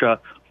pro-Russia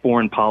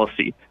foreign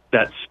policy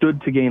that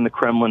stood to gain the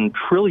Kremlin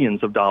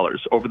trillions of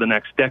dollars over the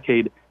next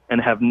decade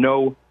and have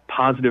no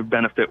positive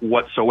benefit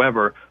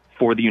whatsoever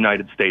for the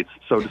United States.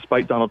 So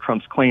despite Donald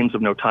Trump's claims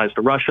of no ties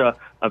to Russia,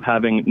 of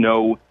having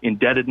no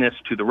indebtedness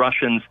to the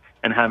Russians,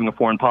 and having a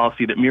foreign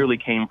policy that merely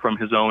came from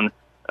his own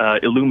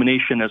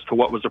illumination as to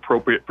what was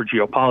appropriate for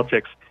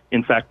geopolitics,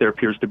 in fact, there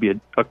appears to be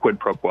a quid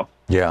pro quo.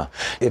 Yeah.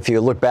 If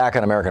you look back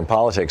on American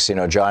politics,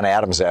 John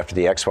Adams, after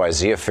the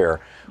XYZ affair,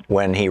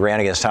 when he ran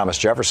against Thomas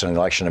Jefferson in the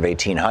election of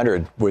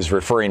 1800, was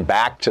referring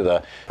back to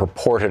the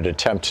purported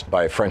attempt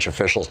by French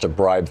officials to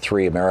bribe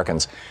 3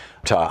 Americans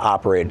to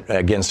operate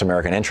against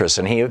American interests.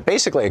 And he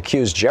basically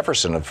accused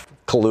Jefferson of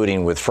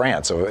colluding with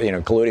France,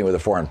 colluding with a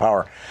foreign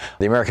power.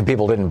 The American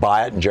people didn't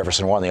buy it, and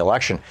Jefferson won the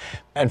election.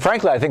 And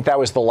frankly, I think that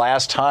was the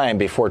last time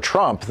before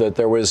Trump that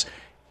there was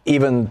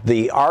even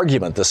the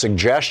argument, the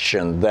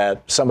suggestion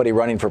that somebody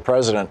running for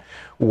president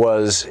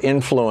was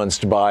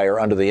influenced by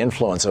or under the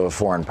influence of a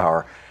foreign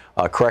power.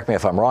 Correct me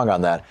if I'm wrong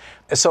on that.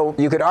 So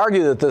you could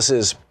argue that this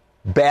is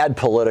bad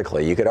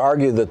politically. You could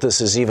argue that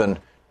this is even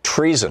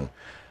treason.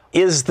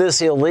 Is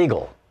this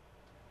illegal?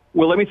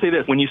 Well, let me say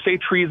this. When you say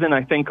treason,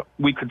 I think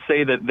we could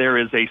say that there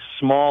is a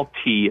small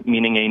t,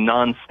 meaning a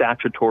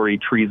non-statutory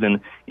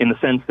treason, in the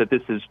sense that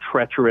this is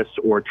treacherous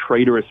or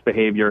traitorous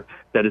behavior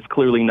that is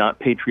clearly not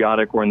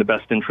patriotic or in the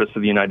best interest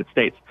of the United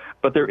States.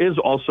 But there is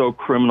also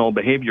criminal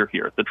behavior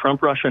here. The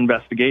Trump-Russia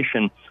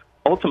investigation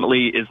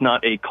ultimately is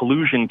not a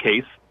collusion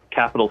case,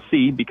 capital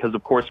C, because,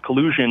 of course,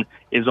 collusion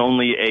is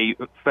only a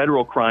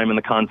federal crime in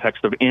the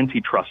context of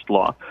antitrust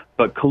law.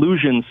 But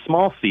collusion,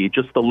 small c,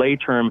 just the lay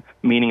term,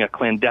 meaning a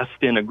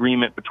clandestine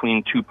agreement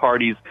between 2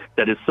 parties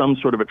that is some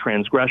sort of a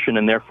transgression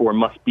and therefore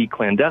must be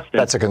clandestine.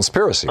 That's a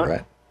conspiracy,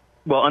 right?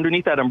 Well,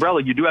 underneath that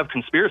umbrella, you do have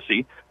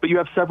conspiracy, but you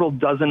have several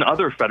dozen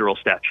other federal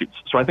statutes.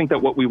 So I think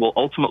that what we will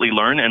ultimately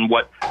learn, and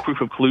what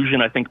Proof of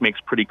Collusion I think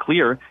makes pretty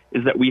clear,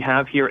 is that we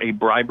have here a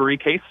bribery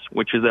case,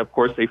 which is, of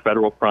course, a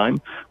federal crime.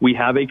 We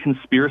have a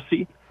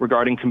conspiracy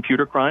regarding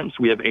computer crimes.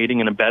 We have aiding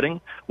and abetting.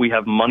 We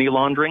have money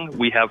laundering.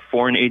 We have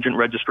Foreign Agent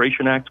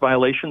Registration Act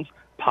violations,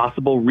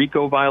 possible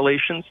RICO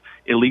violations,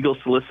 illegal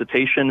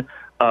solicitation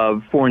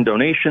of foreign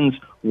donations,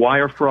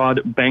 wire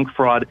fraud, bank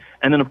fraud,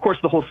 and then, of course,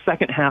 the whole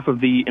second half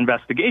of the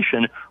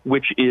investigation,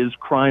 which is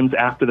crimes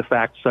after the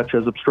fact, such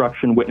as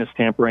obstruction, witness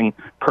tampering,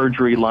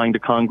 perjury, lying to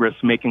Congress,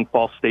 making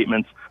false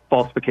statements,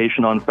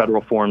 falsification on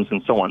federal forms,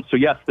 and so on. So,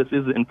 yes, this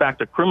is, in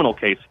fact, a criminal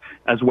case,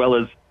 as well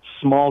as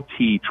small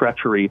t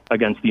treachery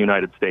against the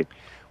United States.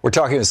 We're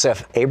talking with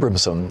Seth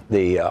Abramson,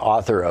 the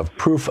author of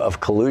Proof of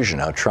Collusion,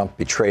 How Trump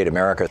Betrayed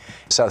America.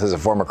 Seth is a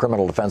former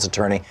criminal defense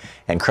attorney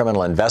and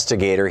criminal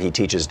investigator. He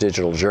teaches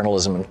digital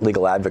journalism,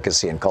 legal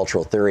advocacy, and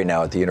cultural theory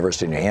now at the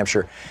University of New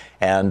Hampshire,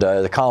 and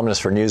the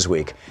columnist for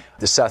Newsweek.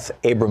 The Seth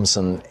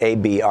Abramson,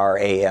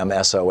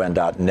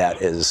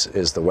 abramson.net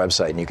is the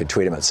website, and you can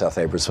tweet him at Seth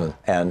Abramson.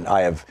 And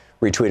I have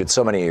retweeted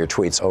so many of your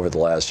tweets over the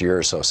last year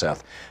or so,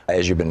 Seth,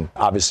 as you've been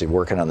obviously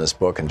working on this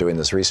book and doing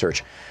this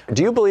research.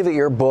 Do you believe that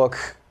your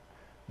book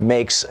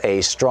makes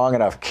a strong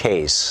enough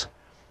case?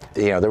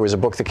 There was a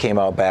book that came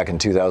out back in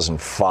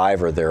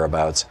 2005 or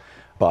thereabouts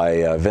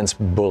by Vince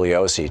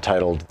Bugliosi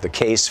titled The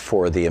Case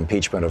for the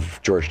Impeachment of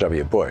George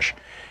W. Bush,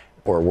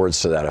 or words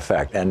to that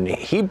effect. And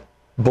he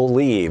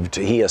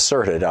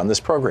asserted on this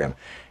program,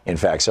 in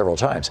fact, several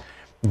times,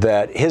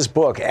 that his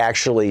book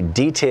actually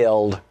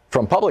detailed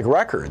from public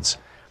records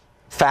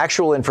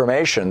factual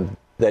information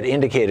that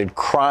indicated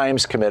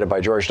crimes committed by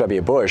George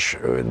W. Bush,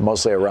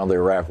 mostly around the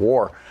Iraq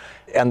War,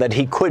 and that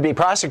he could be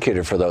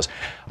prosecuted for those.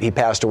 He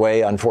passed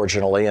away,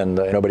 unfortunately, and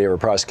nobody ever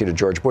prosecuted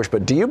George Bush.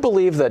 But do you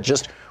believe that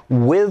just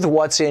with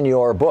what's in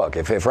your book,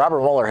 if Robert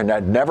Mueller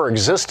had never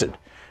existed,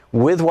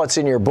 with what's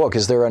in your book,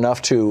 is there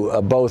enough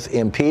to both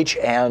impeach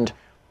and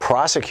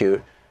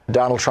prosecute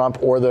Donald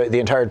Trump or the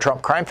entire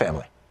Trump crime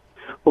family?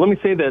 Well, let me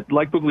say that,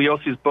 like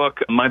Bugliosi's book,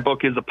 my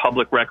book is a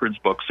public records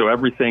book. So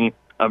everything,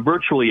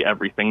 virtually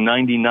everything,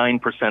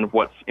 99% of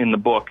what's in the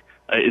book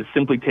is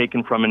simply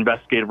taken from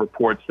investigative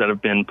reports that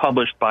have been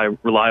published by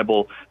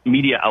reliable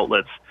media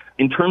outlets.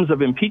 In terms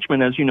of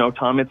impeachment, as you know,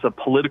 Tom, it's a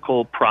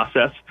political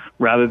process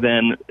rather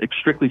than,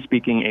 strictly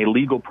speaking, a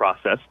legal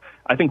process.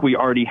 I think we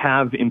already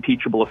have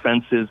impeachable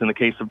offenses in the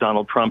case of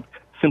Donald Trump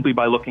simply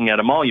by looking at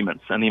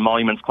emoluments and the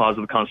emoluments clause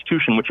of the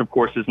Constitution, which, of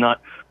course, is not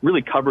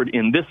really covered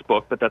in this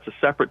book, but that's a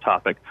separate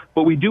topic.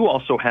 But we do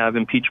also have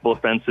impeachable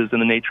offenses in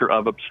the nature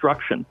of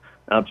obstruction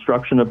of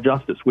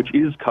justice, which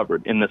is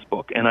covered in this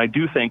book. And I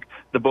do think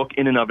the book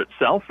in and of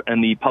itself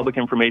and the public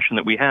information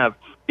that we have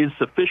is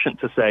sufficient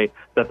to say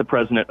that the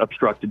president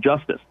obstructed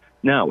justice.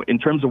 Now, in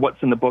terms of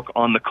what's in the book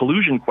on the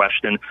collusion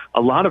question,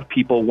 a lot of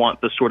people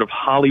want the sort of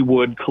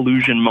Hollywood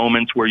collusion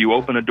moments where you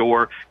open a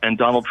door and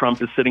Donald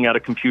Trump is sitting at a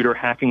computer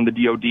hacking the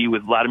DOD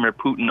with Vladimir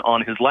Putin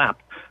on his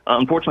lap.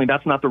 Unfortunately,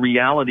 that's not the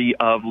reality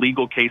of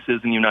legal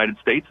cases in the United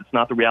States. It's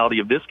not the reality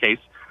of this case,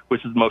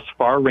 which is the most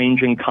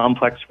far-ranging,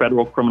 complex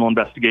federal criminal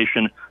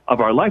investigation of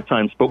our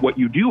lifetimes. But what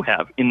you do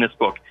have in this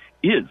book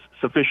is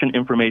sufficient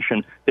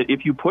information that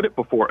if you put it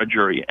before a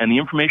jury, and the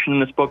information in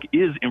this book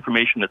is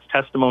information that's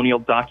testimonial,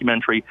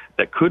 documentary,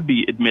 that could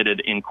be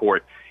admitted in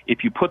court,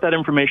 if you put that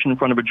information in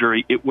front of a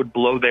jury, it would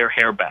blow their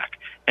hair back.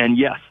 And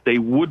yes, they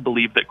would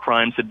believe that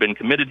crimes had been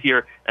committed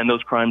here, and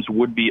those crimes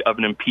would be of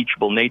an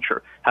impeachable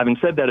nature. Having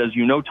said that, as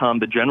you know, Tom,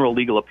 the general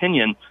legal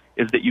opinion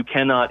is that you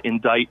cannot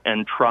indict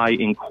and try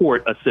in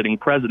court a sitting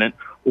president,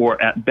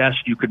 or at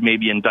best you could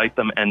maybe indict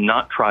them and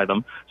not try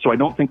them. So I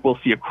don't think we'll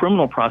see a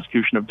criminal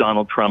prosecution of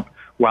Donald Trump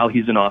while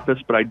he's in office,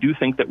 but I do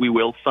think that we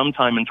will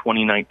sometime in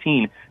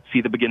 2019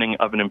 see the beginning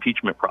of an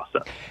impeachment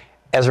process.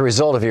 As a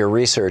result of your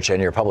research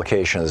and your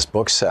publication of this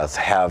book, Seth,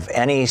 have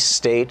any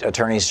state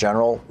attorneys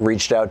general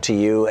reached out to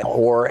you,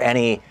 or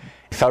any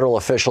federal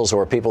officials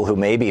or people who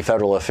may be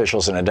federal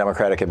officials in a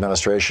Democratic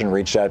administration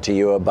reached out to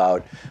you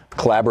about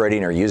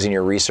collaborating or using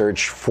your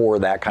research for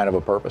that kind of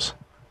a purpose?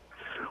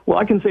 Well,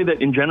 I can say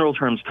that in general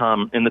terms,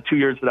 Tom, in the 2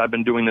 years that I've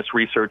been doing this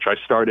research, I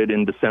started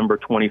in December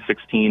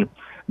 2016,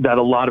 that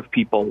a lot of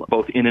people,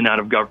 both in and out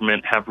of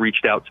government, have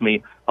reached out to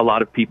me. A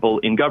lot of people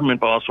in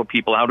government, but also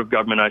people out of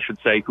government, I should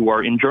say, who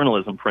are in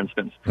journalism, for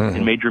instance,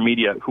 in major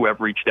media, who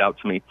have reached out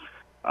to me.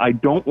 I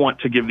don't want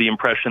to give the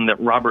impression that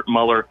Robert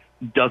Mueller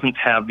doesn't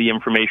have the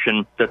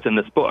information that's in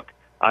this book.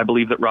 I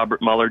believe that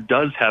Robert Mueller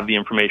does have the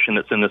information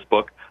that's in this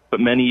book, but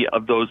many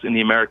of those in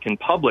the American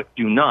public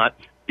do not,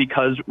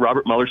 because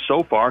Robert Mueller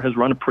so far has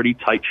run a pretty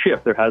tight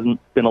ship. There hasn't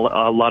been a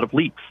lot of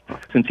leaks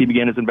since he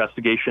began his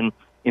investigation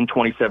in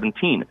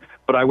 2017.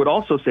 But I would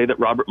also say that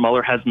Robert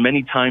Mueller has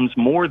many times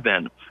more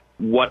than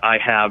what I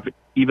have,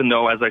 even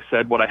though, as I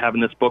said, what I have in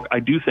this book,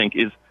 I do think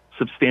is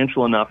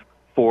substantial enough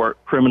for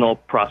criminal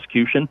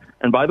prosecution.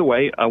 And by the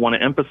way, I want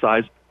to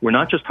emphasize, we're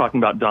not just talking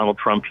about Donald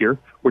Trump here.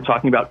 We're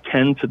talking about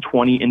 10 to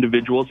 20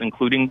 individuals,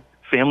 including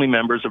family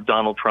members of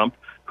Donald Trump,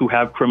 who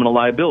have criminal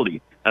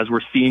liability, as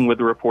we're seeing with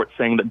the report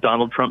saying that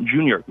Donald Trump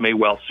Jr. may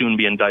well soon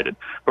be indicted.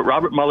 But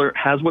Robert Mueller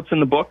has what's in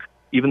the book,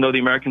 even though the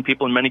American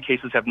people in many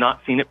cases have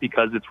not seen it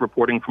because it's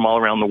reporting from all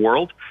around the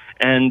world.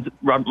 And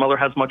Robert Mueller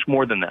has much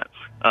more than that.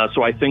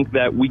 So I think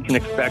that we can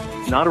expect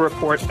not a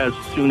report as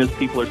soon as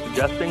people are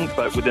suggesting,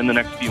 but within the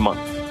next few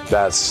months.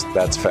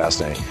 That's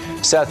fascinating.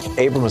 Seth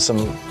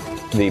Abramson,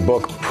 the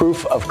book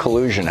Proof of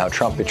Collusion, How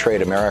Trump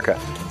Betrayed America.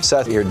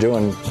 Seth, you're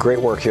doing great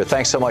work here.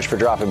 Thanks so much for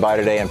dropping by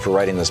today and for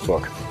writing this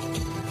book.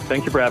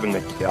 Thank you for having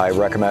me. I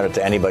recommend it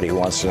to anybody who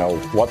wants to know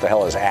what the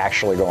hell is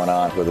actually going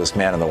on with this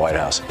man in the White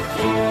House.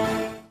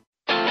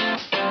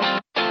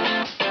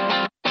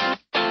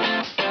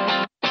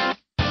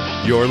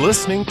 You're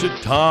listening to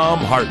Thom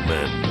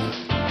Hartmann.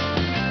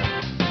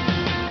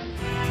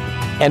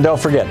 And don't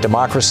forget,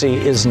 democracy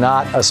is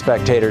not a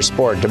spectator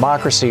sport.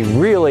 Democracy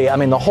really,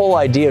 the whole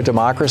idea of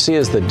democracy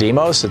is the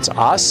demos. It's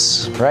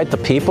us, right? The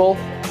people.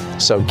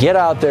 So get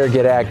out there,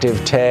 get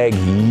active, tag,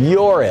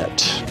 you're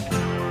it.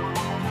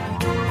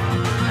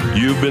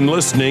 You've been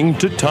listening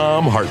to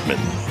Thom Hartmann.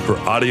 For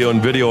audio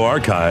and video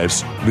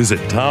archives, visit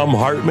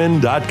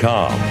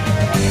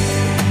thomhartmann.com.